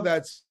implore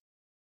that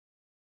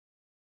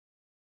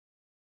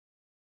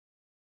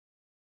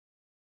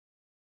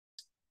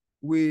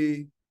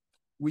we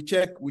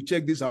check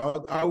this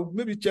out. I'll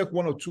maybe check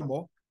 1 or 2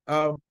 more.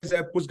 There's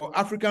a post for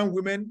African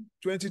Women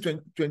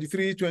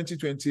 2023,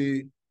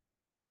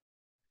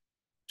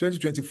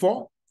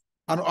 2024.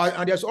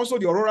 And there's also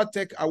the Aurora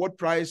Tech Award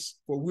Prize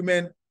for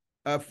Women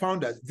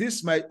founders.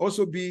 This might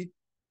also be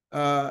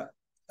a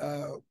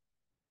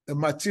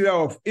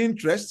material of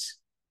interest.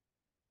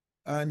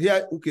 And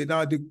here, okay,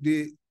 now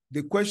the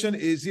question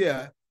is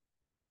here,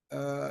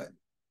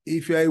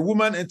 if you're a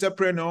woman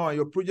entrepreneur and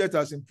your project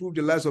has improved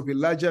the lives of a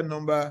larger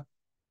number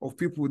of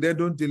people, then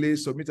don't delay,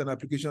 submit an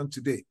application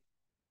today.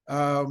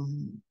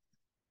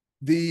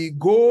 The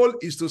goal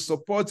is to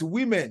support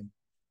women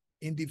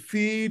in the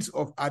fields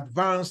of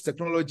advanced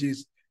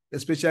technologies,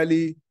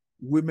 especially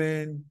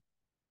women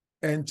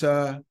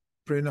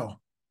entrepreneur.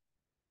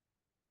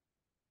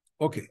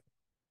 Okay.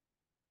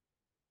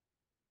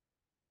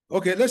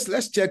 Okay,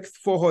 let's check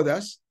 4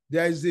 others.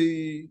 There is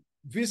the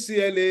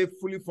VCLA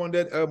fully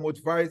funded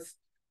motivated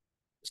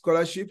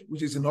scholarship,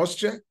 which is in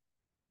Austria.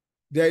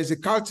 There is a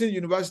Carleton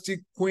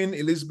University Queen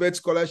Elizabeth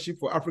Scholarship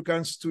for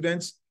African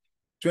students,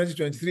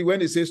 2023. When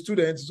they say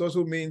students, it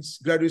also means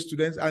graduate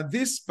students. And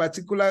this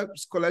particular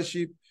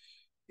scholarship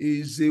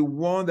is the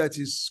one that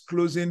is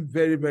closing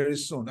very, very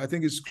soon. I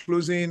think it's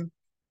closing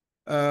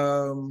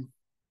let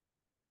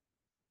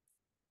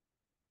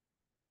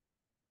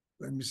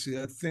me see,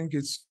 I think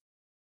it's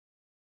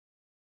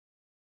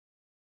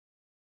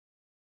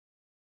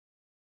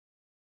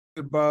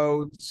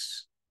about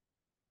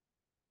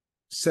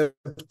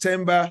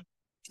September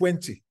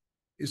 20.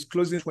 It's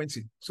closing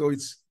 20. So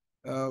it's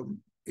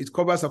it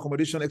covers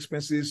accommodation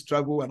expenses,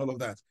 travel, and all of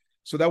that.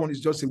 So that one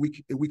is just a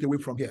week away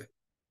from here.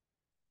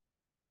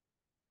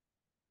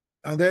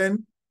 And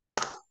then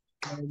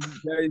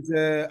there is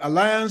an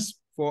Alliance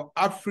for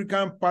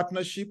African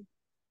Partnership,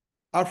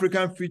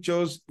 African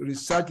Futures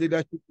Research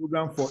Leadership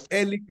Program for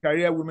Early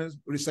Career Women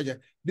Researchers.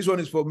 This one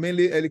is for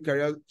mainly early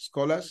career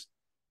scholars.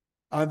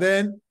 And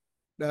then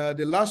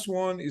the last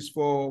one is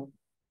for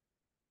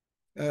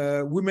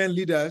women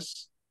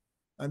leaders.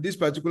 And this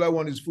particular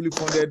one is fully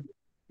funded.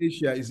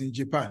 Asia is in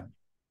Japan.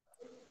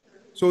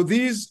 So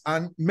these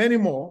and many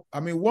more, I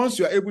mean, once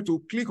you're able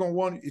to click on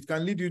one, it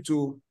can lead you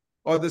to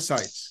other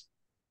sites.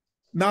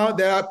 Now,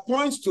 there are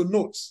points to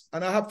note,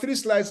 and I have 3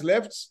 slides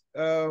left.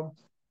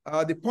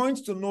 The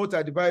points to note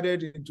are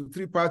divided into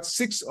 3 parts,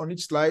 6 on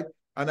each slide,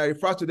 and I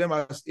refer to them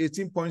as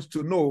 18 points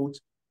to note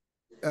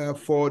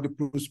for the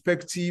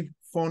prospective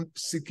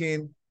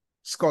fund-seeking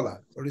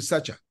scholar or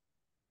researcher.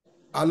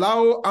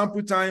 Allow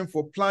ample time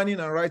for planning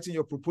and writing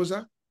your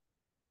proposal.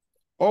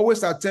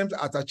 Always attempt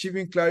at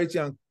achieving clarity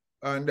and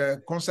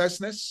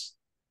conciseness.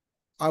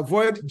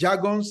 Avoid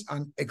jargons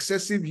and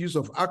excessive use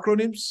of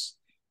acronyms.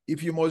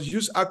 If you must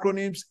use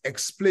acronyms,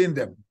 explain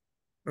them.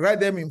 Write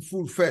them in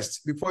full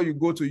first before you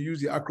go to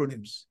use the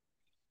acronyms.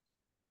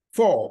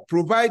 4,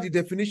 provide the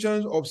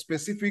definitions of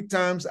specific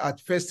terms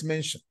at first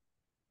mention.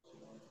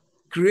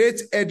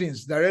 Create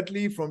headings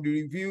directly from the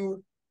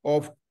review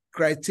of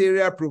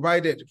criteria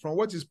provided. From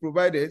what is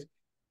provided,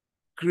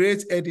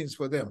 create headings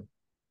for them.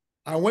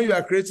 And when you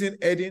are creating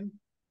heading,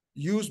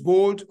 use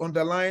bold,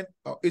 underline,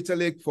 or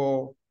italic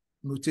for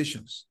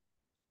notations.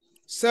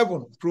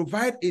 7,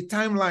 provide a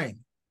timeline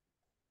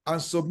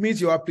and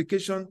submit your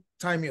application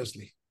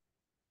timeously.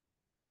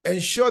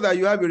 Ensure that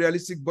you have a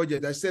realistic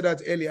budget. I said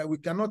that earlier. We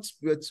cannot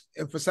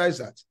emphasize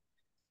that.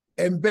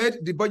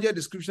 Embed the budget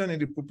description in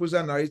the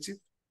proposal narrative.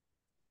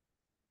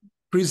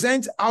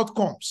 Present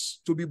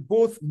outcomes to be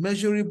both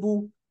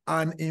measurable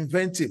and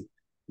inventive.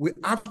 We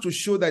have to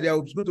show that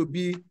there is going to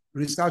be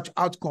research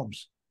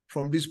outcomes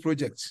from this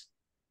project.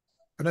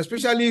 And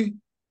especially,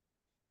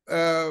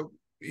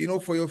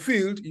 for your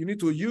field, you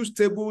need to use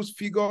tables,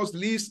 figures,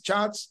 lists,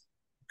 charts,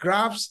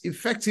 graphs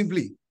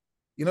effectively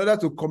in order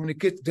to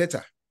communicate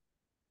data.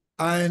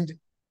 And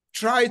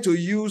try to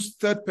use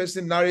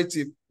third-person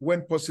narrative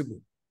when possible,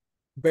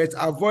 but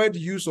avoid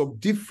use of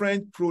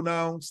different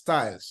pronoun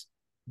styles.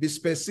 Be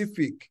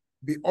specific,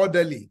 be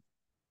orderly.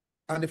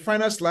 And the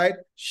final slide,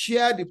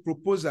 share the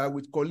proposal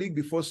with colleagues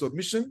before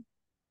submission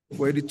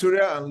for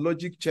editorial and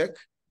logic check.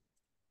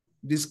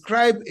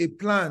 Describe a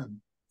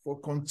plan for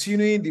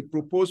continuing the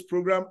proposed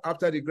program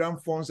after the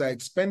grant funds are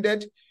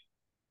expended.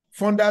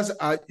 Funders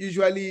are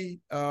usually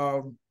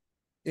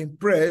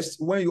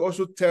impressed when you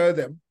also tell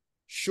them,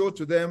 show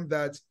to them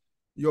that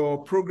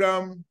your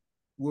program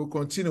will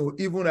continue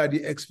even at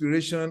the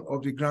expiration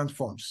of the grant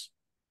funds.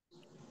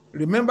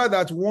 Remember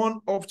that one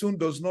often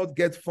does not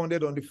get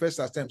funded on the first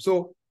attempt.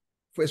 So,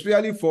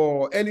 especially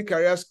for early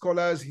career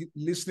scholars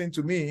listening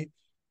to me,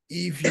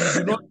 if you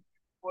do not get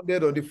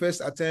funded on the first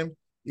attempt,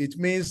 it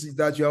means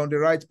that you're on the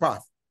right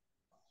path.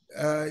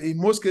 In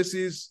most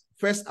cases,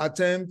 first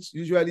attempts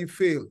usually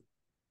fail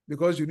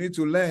because you need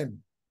to learn.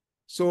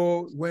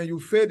 So when you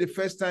fail the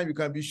first time, you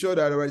can be sure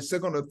that by the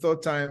second or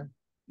third time,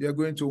 you're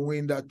going to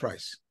win that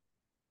prize.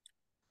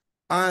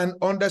 And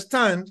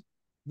understand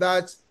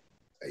that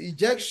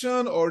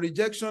ejection or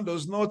rejection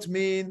does not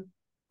mean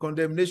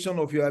condemnation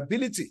of your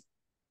ability,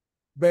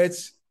 but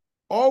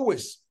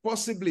always,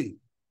 possibly,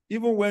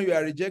 even when you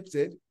are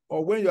rejected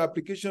or when your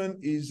application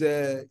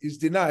is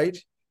denied,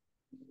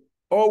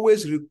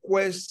 always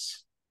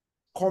request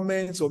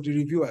comments of the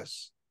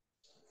reviewers.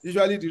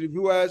 Usually the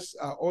reviewers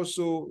are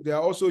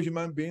also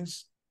human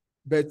beings,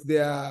 but they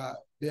are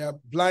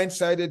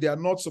blindsided. They are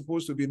not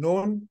supposed to be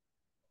known.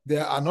 They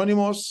are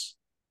anonymous.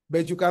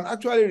 but you can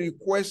actually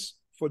request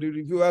for the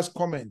reviewer's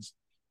comments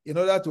in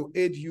order to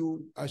aid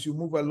you as you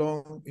move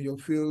along in your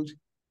field,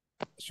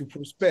 as you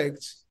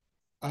prospect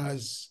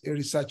as a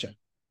researcher.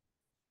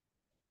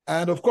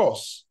 And of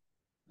course,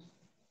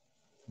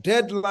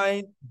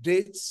 deadline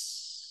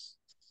dates,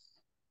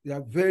 they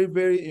are very,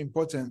 very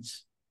important.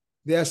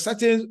 There are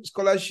certain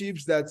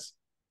scholarships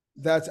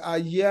that are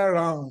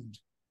year-round,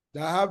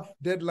 that have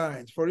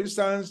deadlines. For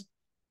instance,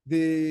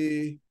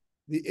 the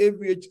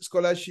AVH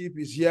scholarship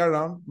is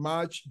year-round,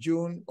 March,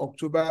 June,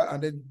 October,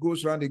 and then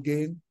goes round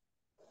again.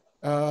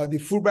 The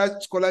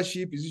Fulbright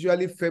scholarship is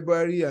usually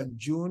February and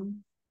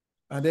June,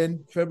 and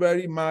then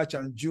February, March,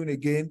 and June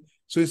again.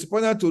 So it's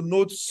important to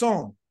note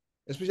some,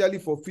 especially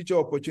for future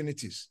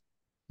opportunities.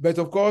 But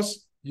of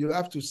course, you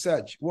have to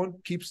search. One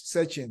keeps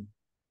searching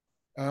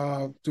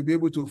to be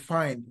able to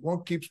find.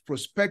 One keeps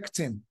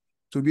prospecting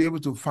to be able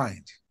to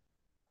find.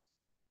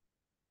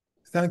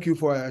 Thank you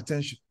for your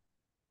attention.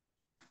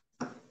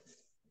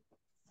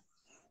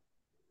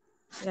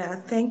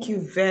 Yeah, thank you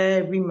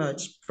very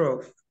much,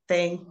 Prof.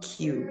 Thank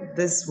you.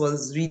 This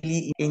was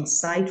really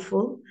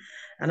insightful.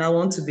 And I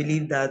want to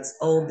believe that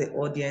all the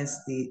audience,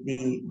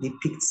 they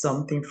picked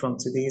something from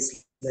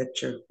today's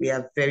lecture. We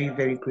are very,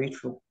 very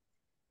grateful.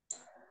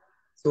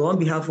 So on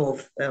behalf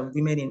of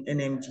women in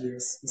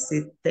NMGS, we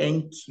say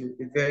thank you,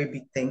 a very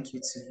big thank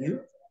you to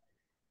you.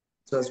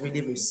 It was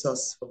really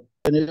resourceful.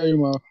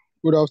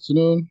 Good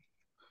afternoon.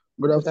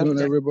 Good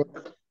afternoon, everybody.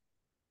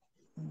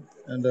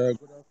 And good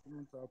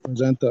afternoon to our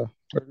presenter.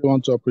 I really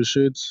want to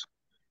appreciate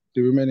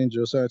the women in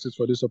Geosciences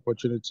for this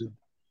opportunity.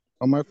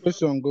 And my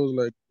question goes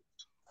like,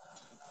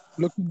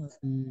 looking at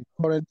the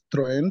current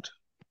trend,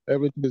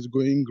 everything is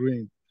going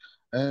green.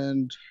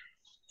 And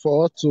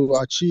for us to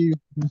achieve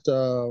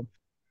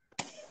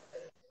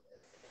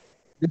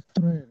this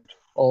trend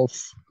of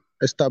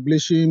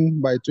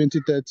establishing by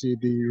 2030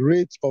 the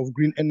rate of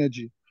green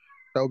energy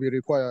that will be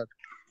required,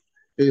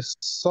 a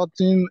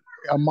certain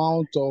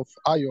amount of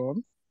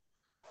iron,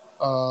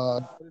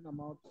 certain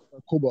amount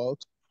of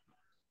cobalt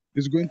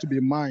is going to be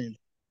mined.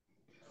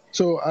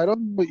 So I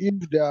don't know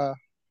if there are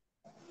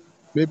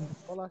maybe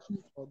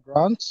scholarships or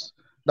grants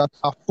that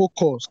are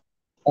focused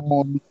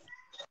on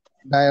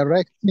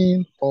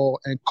directing or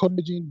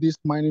encouraging this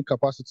mining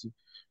capacity,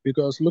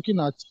 because looking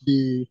at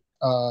the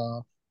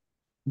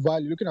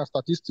value, looking at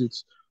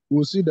statistics,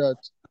 we'll see that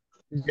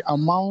the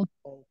amount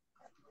of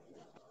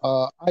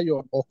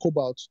iron or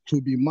cobalt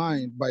to be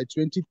mined by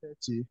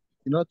 2030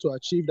 in order to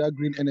achieve that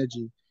green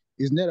energy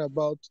is near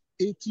about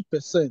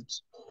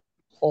 80%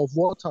 of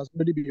what has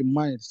already been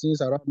mined since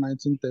around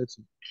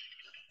 1930.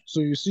 So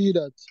you see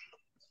that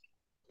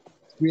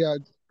we are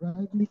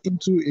driving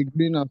into a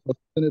green and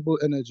sustainable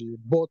energy,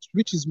 but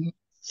which is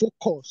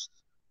focused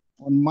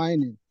on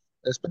mining,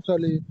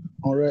 especially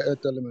on rare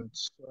earth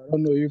elements. So I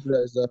don't know if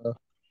there's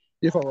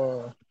if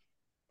our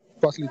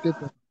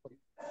facilitator.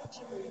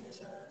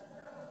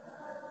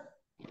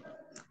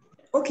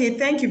 Okay,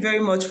 thank you very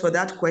much for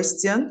that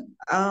question.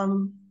 I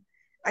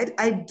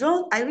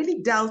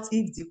really doubt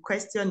if the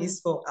question is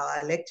for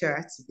our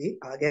lecturer today,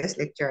 our guest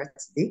lecturer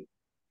today,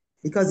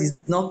 because it's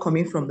not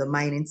coming from the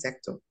mining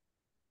sector.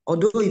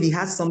 Although if he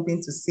has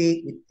something to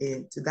say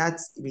to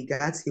that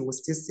regard, he will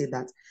still say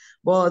that.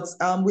 But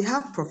we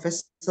have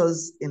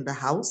professors in the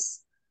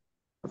house,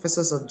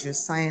 professors of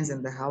geoscience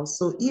in the house.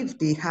 So if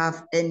they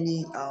have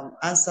any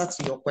answer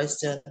to your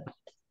question,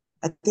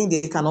 I think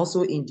they can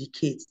also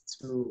indicate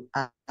to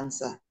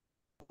answer.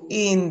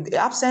 In the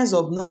absence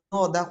of no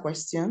other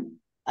question,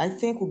 I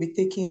think we'll be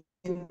taking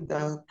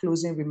the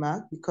closing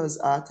remark because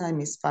our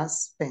time is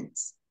fast spent.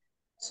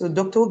 So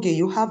Dr. Oge,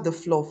 you have the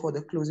floor for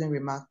the closing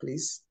remark,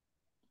 please.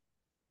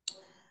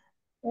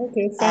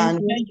 Okay,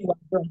 thank you. When you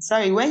are done,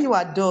 sorry, when you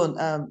are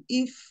done,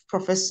 if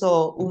Professor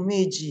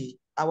Umeji,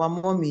 our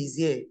mom is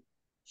here,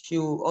 she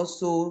will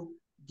also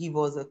give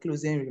us a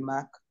closing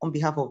remark on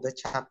behalf of the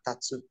chapter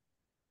too.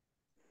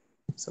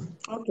 So.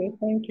 Okay,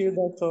 thank you,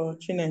 Dr.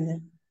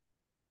 Chinenye.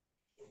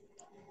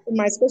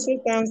 My special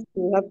thanks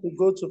will have to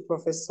go to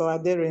Professor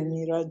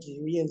Adereni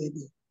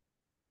Raji-Oyelade.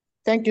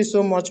 Thank you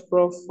so much,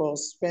 Prof, for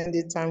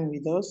spending time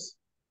with us.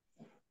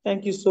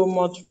 Thank you so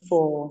much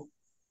for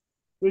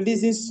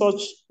releasing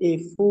such a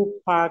full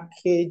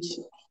package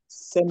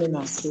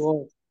seminar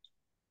to us.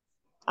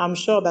 I'm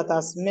sure that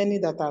as many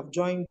that have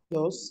joined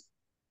us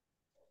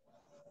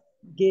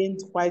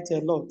gained quite a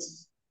lot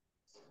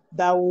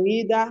that will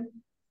either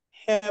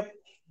help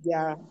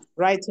their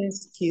writing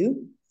skill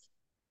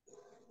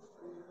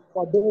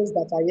for those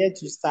that are yet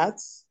to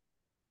start.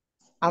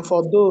 And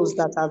for those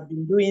that have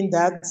been doing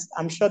that,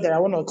 I'm sure there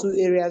are one or two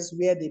areas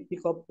where they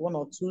pick up one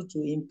or two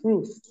to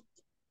improve.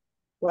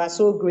 We are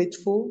so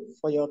grateful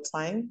for your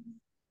time.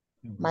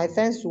 My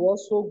thanks will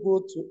also go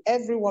to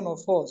every one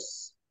of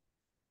us.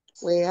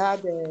 We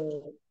had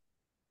more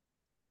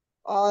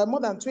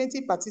than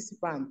 20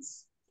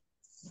 participants,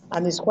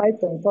 and it's quite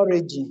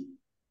encouraging.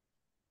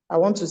 I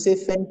want to say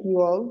thank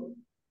you all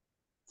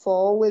for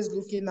always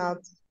looking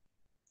out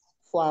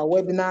for our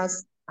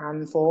webinars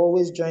and for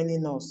always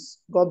joining us.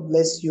 God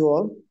bless you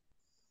all.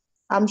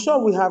 I'm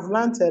sure we have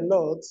learned a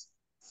lot,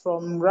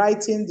 from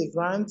writing the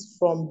grant,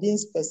 from being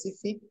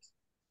specific,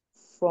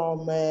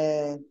 from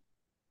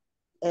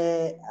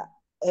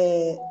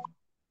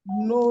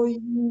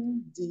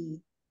knowing the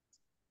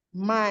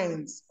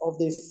minds of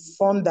the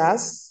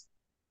funders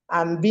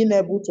and being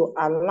able to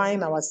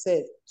align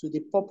ourselves to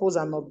the purpose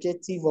and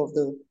objective of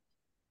the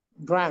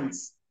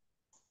grants.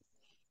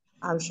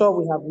 I'm sure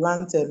we have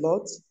learned a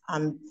lot,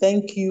 and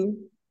thank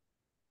you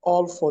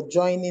all for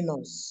joining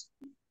us.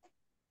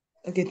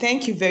 Okay,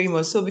 thank you very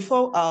much. So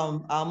before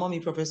our mommy,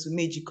 Professor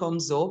Meji,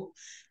 comes up,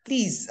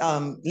 please,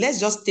 let's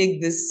just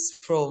take this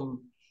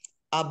from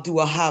Abdul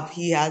Wahab.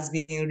 He has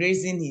been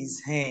raising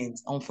his hand.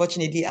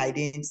 Unfortunately, I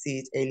didn't see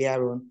it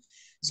earlier on.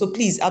 So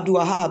please, Abdul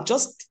Wahab,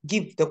 just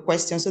give the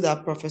question so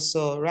that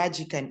Professor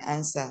Raji can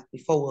answer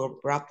before we'll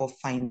wrap up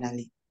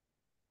finally.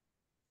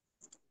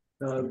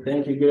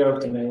 Thank you. Good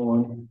afternoon,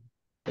 everyone.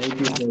 Thank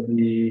you for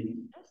the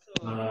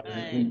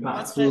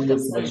impactful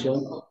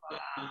session.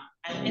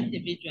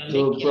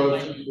 So,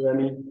 Prof,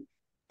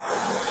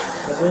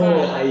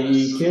 although I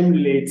came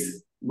late,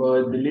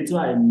 but the little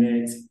I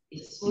met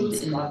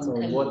is part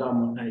of what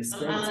I'm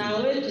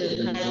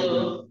expecting in the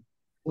program.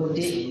 So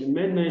you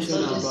made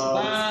mention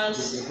about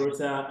the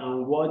proposal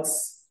and what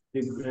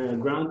the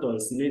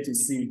grantors need to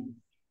see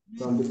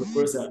from the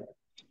proposal.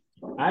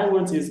 I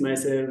want to use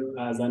myself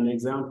as an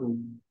example.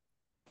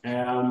 I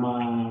am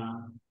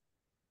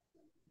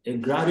a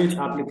graduate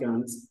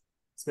applicant,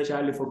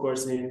 especially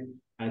focusing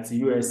at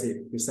USA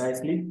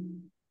precisely.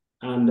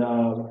 And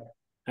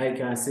I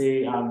can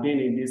say I've been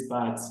in this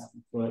part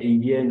for a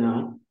year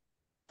now,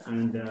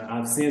 and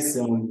I've sent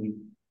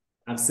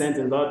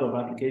a lot of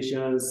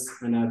applications,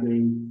 and I've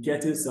been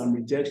getting some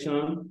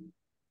rejection.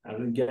 I've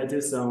been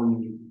getting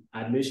some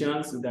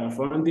admissions with their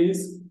fundings.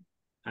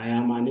 I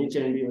am an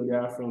HND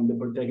holder from the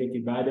Polytechnic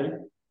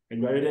Ibadan. I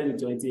graduated in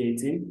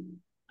 2018,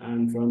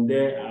 and from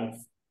there I've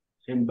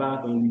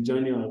embarked on the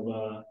journey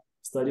of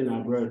studying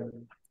abroad.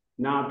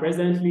 Now,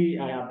 presently,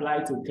 I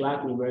applied to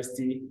Clark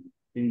University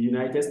in the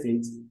United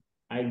States.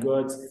 I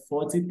got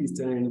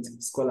 40%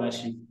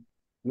 scholarship,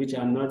 which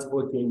I'm not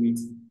okay with.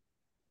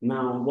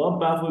 Now, what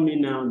baffles me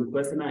now, the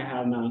question I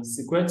have now,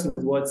 sequel to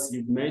what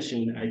you've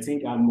mentioned, I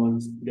think I'm on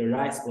the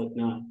right spot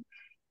now.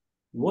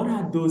 What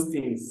are those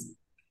things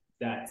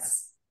that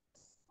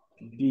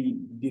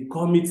the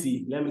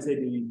committee, let me say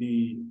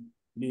the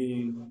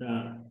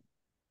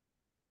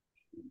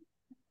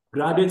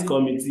graduate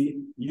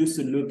committee used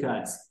to look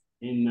at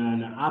in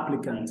an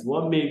applicant?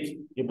 What makes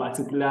a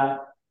particular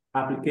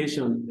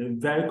application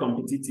very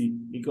competitive?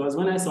 Because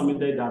when I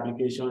submitted the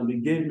application, they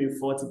gave me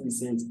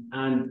 40%,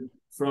 and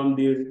from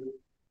the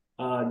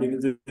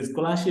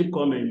scholarship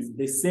comments,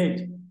 they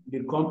said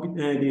the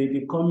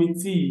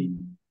committee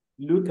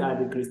look at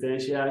the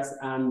credentials,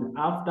 and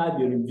after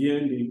they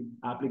reviewing the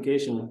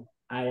application,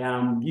 I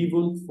am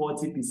given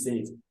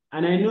 40%.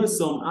 And I know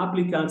some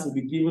applicants will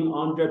be given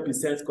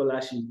 100%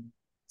 scholarship.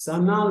 So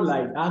I'm now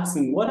like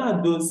asking, what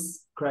are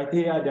those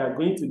criteria they are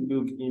going to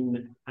look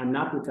in an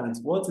applicant?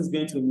 What is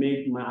going to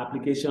make my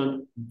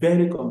application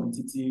very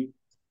competitive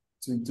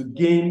to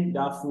gain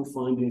that full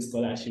funding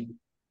scholarship?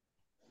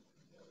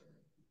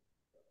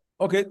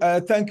 Okay,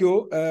 thank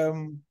you.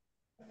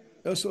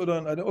 Just hold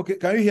on. Okay,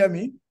 can you hear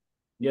me?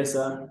 Yes,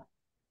 sir.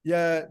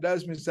 Yeah,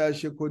 that's Mr.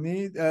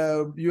 Shekoni.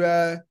 You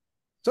are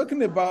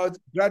talking about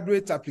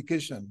graduate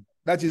application.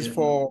 That is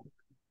for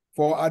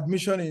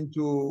admission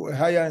into a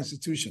higher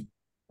institution.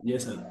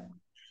 Yes, sir.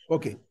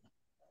 Okay.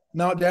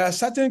 Now, there are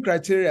certain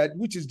criteria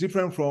which is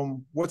different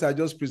from what I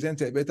just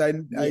presented, but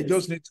I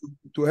just need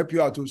to help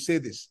you out to say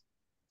this.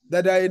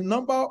 There are a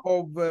number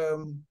of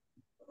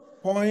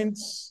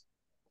points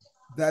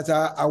that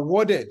are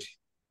awarded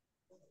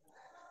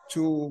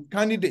to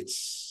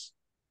candidates.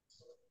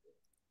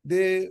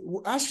 They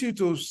will ask you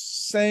to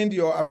send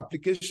your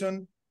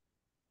application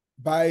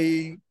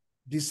by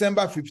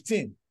December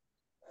 15.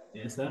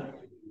 Yes, sir.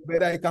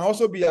 But it can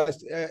also be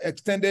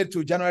extended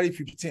to January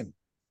 15.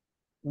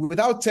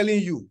 Without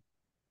telling you,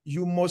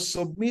 you must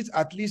submit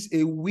at least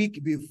a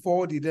week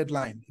before the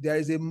deadline. There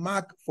is a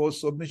mark for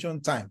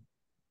submission time.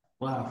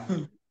 Wow.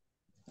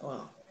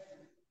 Wow.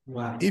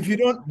 Wow. If you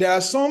don't, there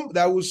are some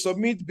that will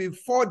submit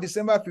before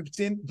December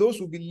 15. Those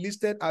will be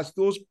listed as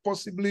those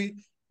possibly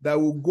that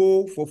will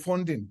go for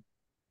funding.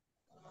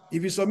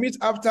 If you submit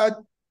after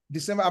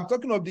December, I'm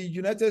talking of the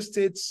United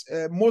States,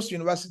 most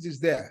universities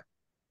there.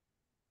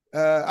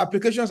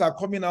 Applications are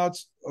coming out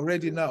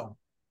already now.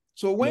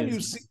 So when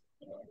you see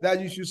that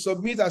you should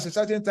submit at a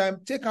certain time,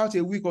 take out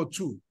a week or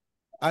two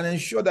and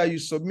ensure that you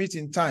submit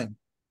in time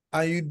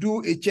and you do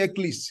a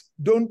checklist.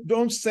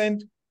 Don't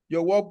send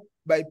your work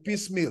by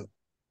piecemeal.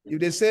 If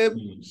they say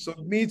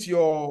submit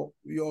your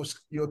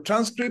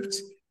transcript,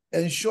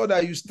 ensure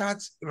that you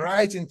start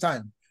right in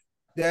time.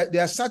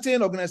 There are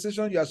certain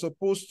organizations you are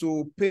supposed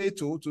to pay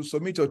to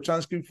submit your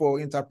transcript for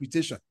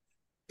interpretation.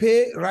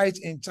 Pay right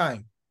in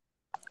time.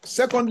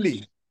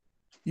 Secondly,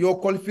 your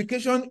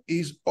qualification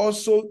is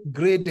also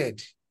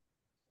graded.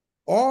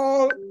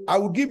 I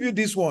will give you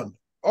this one.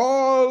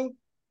 All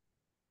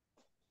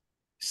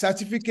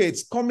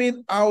certificates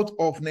coming out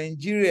of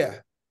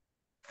Nigeria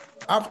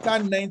After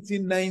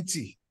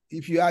 1990,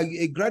 if you are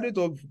a graduate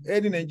of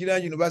any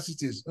Nigerian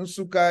universities,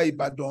 Nsukka,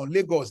 Ibadan,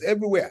 Lagos,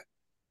 everywhere,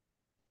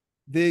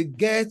 they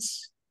get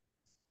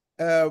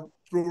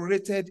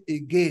prorated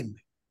again.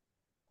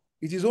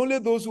 It is only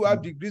those who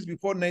have degrees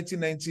before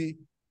 1990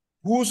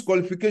 whose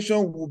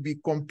qualification will be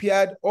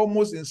compared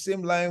almost in the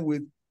same line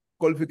with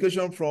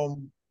qualification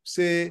from,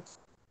 say,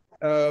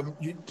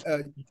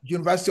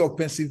 University of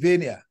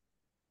Pennsylvania,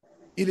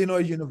 Illinois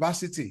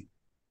University,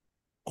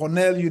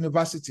 Cornell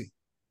University.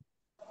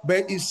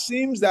 But it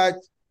seems that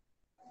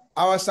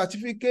our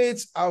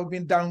certificates have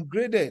been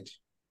downgraded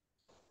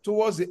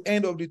towards the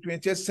end of the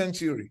 20th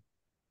century.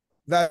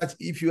 That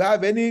if you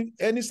have any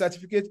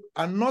certificate,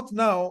 and not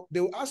now, they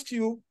will ask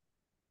you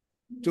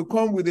to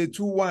come with a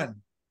 2-1,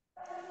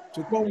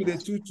 to come with a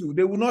 2-2.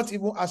 They will not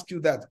even ask you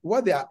that.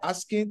 What they are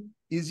asking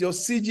is your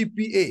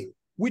CGPA,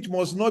 which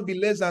must not be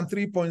less than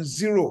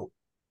 3.0.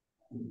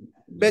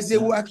 But they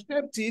will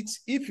accept it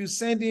if you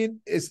send in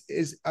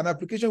an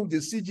application with a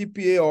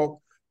CGPA of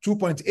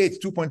 2.8,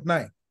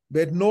 2.9,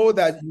 but know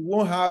that you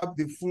won't have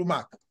the full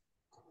mark.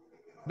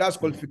 That's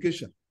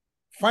qualification.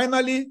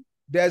 Finally,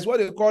 there's what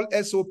they call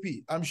SOP.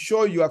 I'm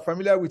sure you are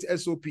familiar with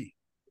SOP.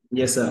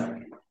 Yes,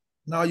 sir.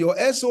 Now, your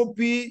SOP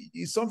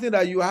is something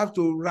that you have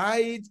to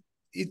write.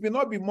 It may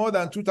not be more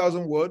than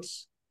 2,000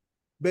 words,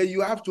 but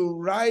you have to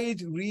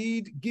write,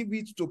 read, give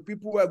it to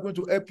people who are going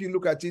to help you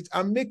look at it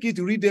and make it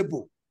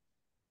readable.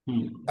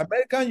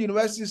 American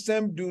university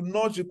system do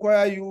not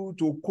require you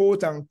to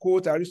quote and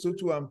quote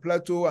Aristotle and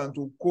Plato and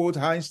to quote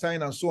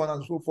Einstein and so on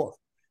and so forth.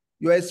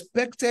 You're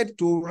expected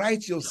to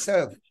write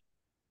yourself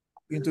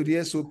into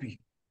the SOP.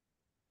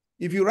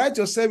 If you write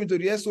yourself into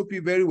the SOP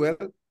very well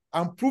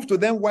and prove to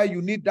them why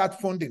you need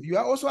that funding, you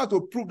also have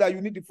to prove that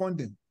you need the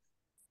funding.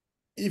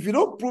 If you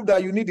don't prove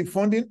that you need the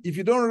funding, if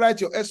you don't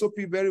write your SOP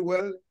very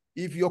well,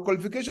 if your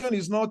qualification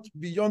is not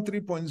beyond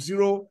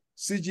 3.0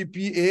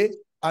 CGPA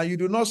and you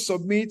do not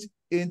submit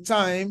in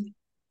time,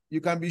 you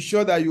can be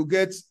sure that you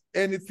get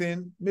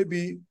anything,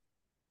 maybe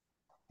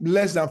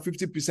less than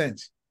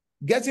 50%.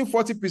 Getting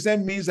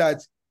 40% means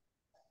that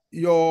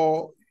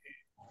you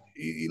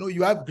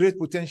have great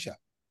potential.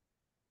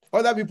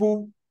 Other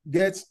people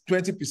get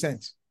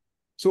 20%.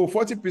 So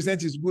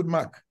 40% is good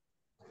mark.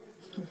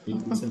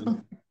 Thank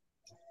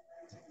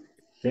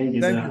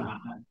you, sir.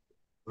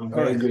 I'm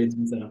very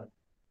grateful, sir.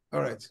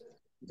 All right.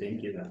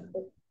 Thank you, sir.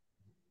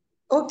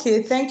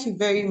 Okay, thank you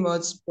very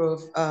much,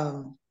 Prof.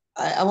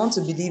 I want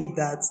to believe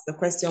that the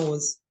question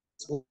was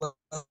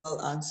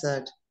well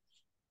answered.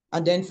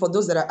 And then for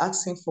those that are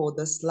asking for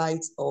the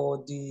slides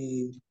or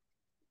the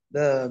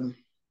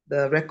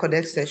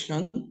recorded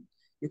session,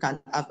 you can.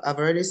 I've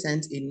already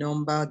sent a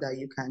number that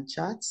you can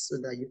chat so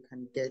that you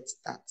can get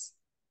that.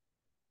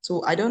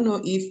 So I don't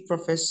know if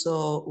Professor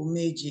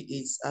Umeji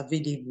is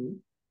available.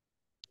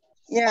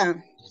 Yeah.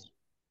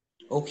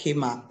 Okay,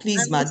 ma.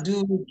 Please,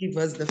 do give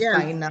us the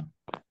final.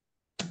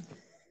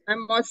 I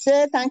must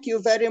say thank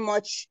you very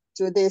much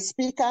to the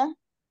speaker,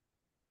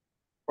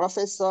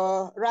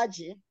 Professor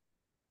Raji.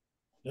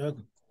 Yeah.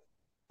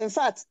 In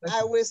fact,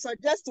 I will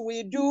suggest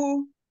we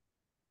do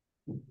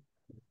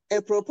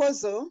a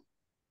proposal,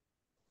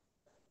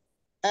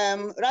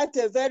 write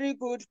a very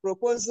good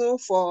proposal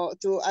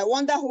I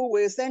wonder who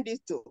will send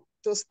it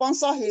to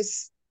sponsor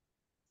his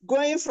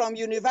going from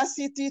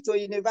university to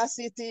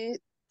university,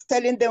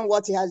 telling them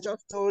what he has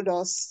just told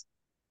us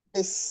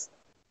this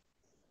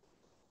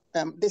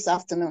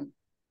afternoon,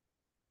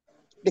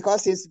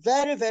 because it's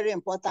very, very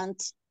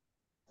important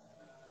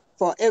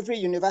for every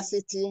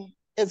university,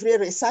 every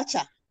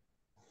researcher,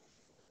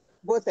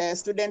 both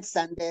students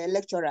and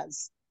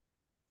lecturers.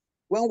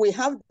 When we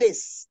have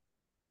this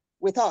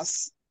with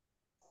us,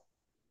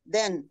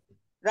 then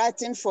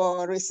writing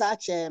for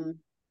research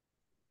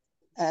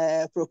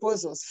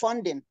proposals,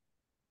 funding,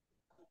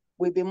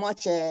 will be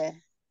much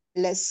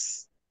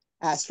less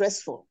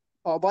stressful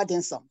or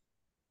burdensome.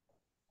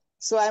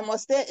 So I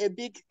must say a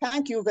big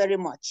thank you very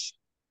much.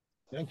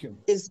 Thank you.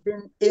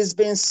 It's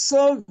been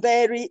so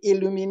very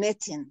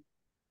illuminating.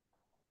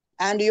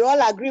 And you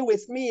all agree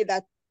with me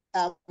that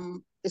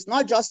it's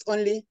not just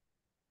only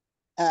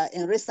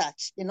in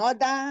research, in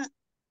other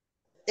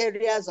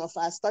areas of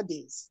our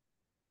studies.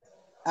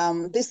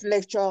 This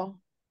lecture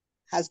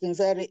has been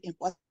very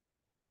important,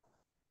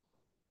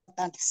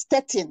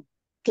 stating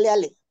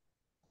clearly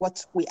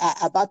what we are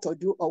about to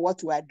do or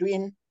what we are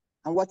doing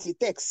and what it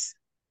takes.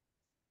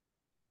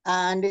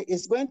 And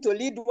it's going to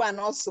lead one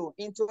also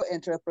into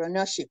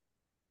entrepreneurship.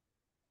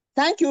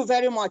 Thank you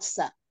very much,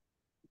 sir.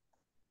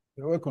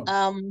 You're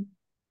welcome.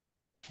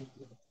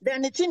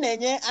 Then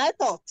Chinenye, I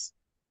thought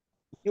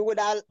you would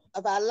have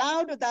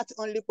allowed that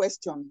only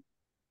question,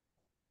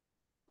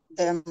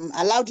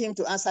 allowed him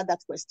to answer that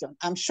question.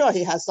 I'm sure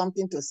he has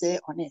something to say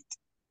on it.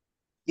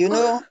 You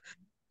know,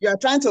 you're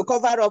trying to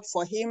cover up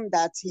for him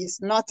that he's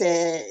not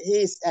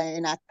he's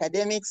in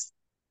academics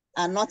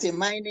and not in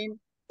mining,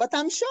 but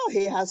I'm sure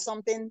he has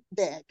something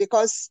there,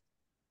 because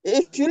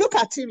if you look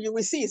at him, you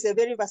will see he's a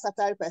very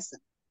versatile person.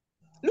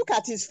 Look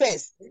at his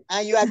face,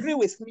 and you agree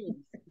with me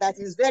that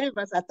he's very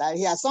versatile.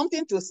 He has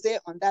something to say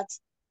on that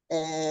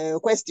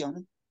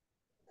question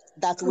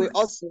that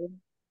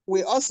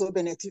we also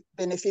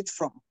benefit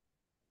from.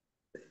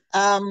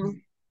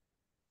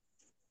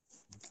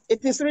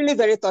 It is really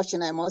very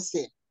touching, I must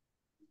say.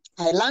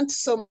 I learned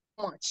so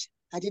much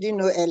I didn't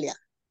know earlier.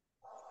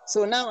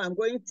 So now I'm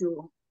going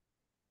to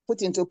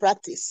put into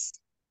practice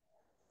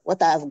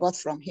what I have got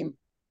from him.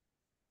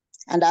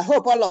 And I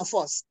hope all of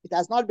us, it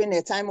has not been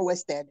a time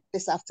wasted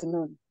this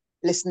afternoon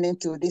listening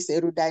to this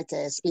erudite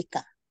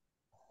speaker.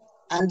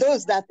 And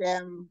those that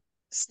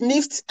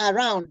sniffed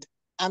around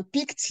and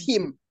picked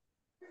him,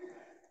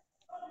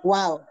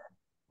 wow.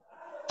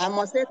 I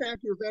must say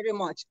thank you very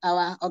much,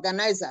 our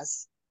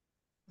organizers.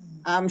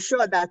 I'm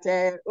sure that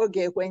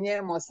Oge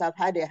Kwenye must have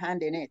had a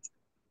hand in it,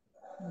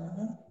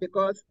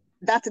 because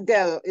that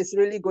girl is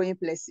really going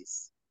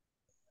places.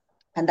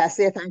 And I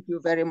say thank you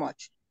very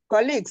much.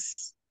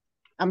 Colleagues,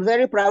 I'm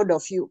very proud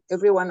of you,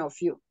 every one of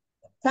you.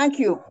 Thank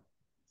you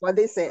for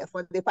this,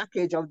 for the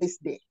package of this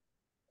day.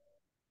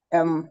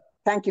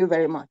 Thank you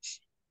very much.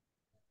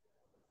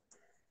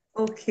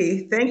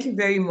 Okay, thank you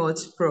very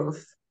much, Prof.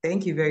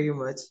 Thank you very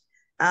much.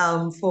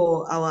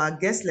 For our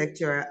guest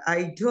lecturer,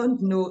 I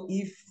don't know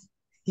if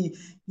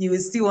he will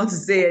still want to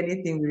say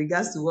anything with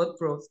regards to what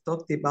Prof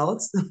talked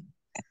about.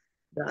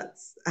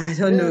 That's, I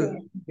don't know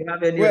if you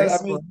have any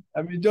response.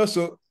 I mean, just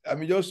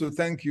to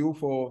thank you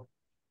for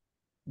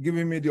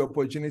giving me the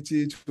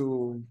opportunity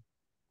to,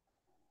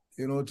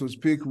 to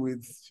speak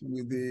with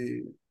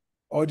the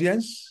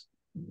audience.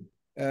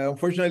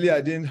 Unfortunately,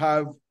 I didn't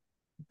have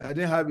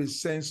a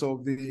sense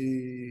of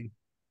the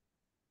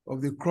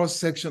cross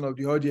section of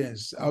the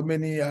audience. How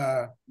many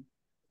are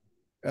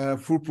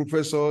full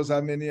professors?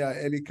 How many are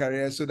early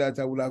careers? So that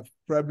I would have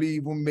probably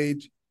even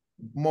made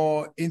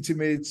more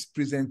intimate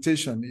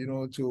presentation,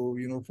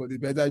 for the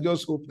better. I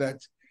just hope that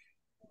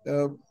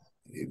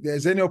if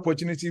there's any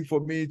opportunity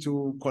for me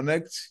to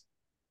connect,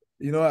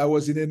 I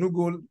was in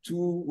Enugu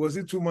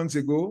 2 months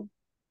ago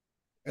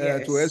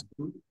Yes. to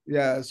Esco.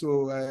 Yeah,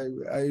 so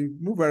I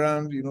move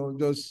around,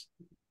 just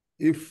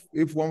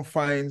if one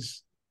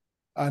finds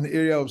an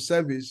area of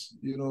service,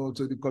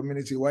 to the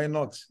community, why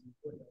not?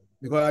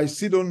 Because I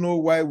still don't know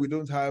why we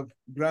don't have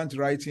grant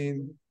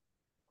writing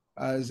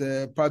as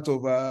a part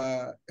of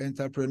our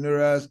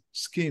entrepreneurial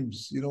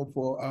schemes,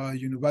 for our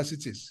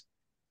universities,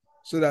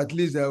 so that at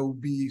least there will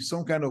be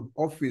some kind of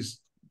office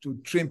to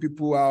train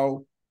people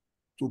how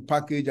to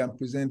package and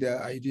present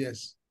their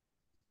ideas.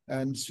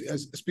 And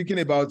speaking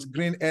about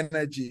green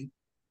energy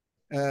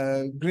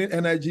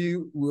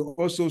will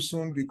also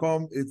soon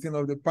become a thing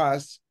of the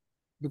past,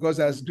 because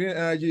as green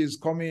energy is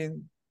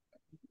coming,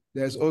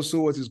 there's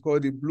also what is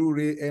called the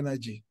blue-ray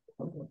energy.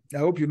 I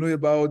hope you know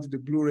about the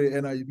blue-ray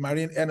energy,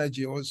 marine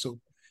energy also.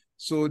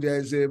 So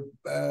there's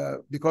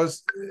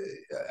because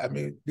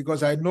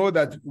I know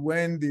that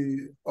when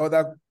the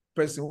other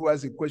person who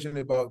has a question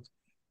about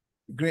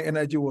green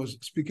energy was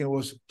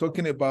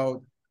talking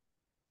about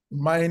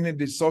mining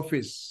the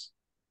surface,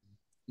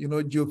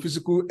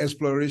 geophysical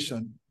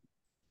exploration.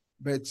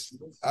 But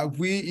have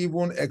we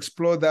even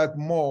explored that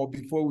more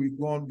before we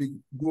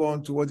go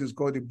on to what is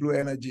called the blue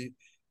energy?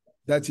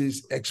 That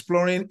is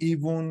exploring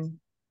even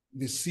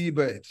the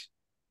seabed.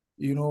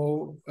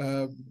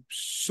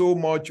 So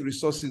much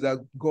resources that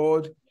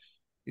God,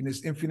 in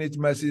His infinite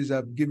mercies,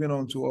 have given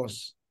unto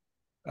us.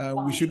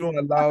 We shouldn't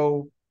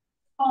allow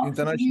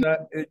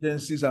international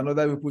agencies and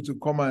other people to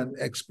come and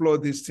explore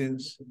these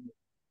things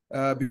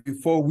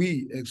before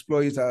we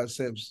explore it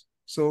ourselves.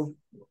 So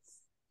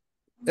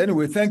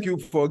anyway, thank you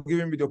for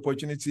giving me the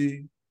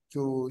opportunity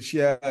to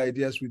share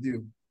ideas with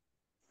you.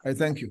 I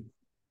thank you.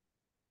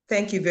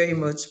 Thank you very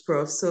much,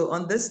 Prof. So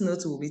on this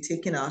note, we'll be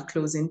taking our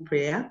closing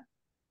prayer,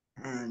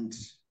 and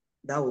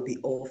that will be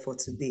all for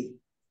today.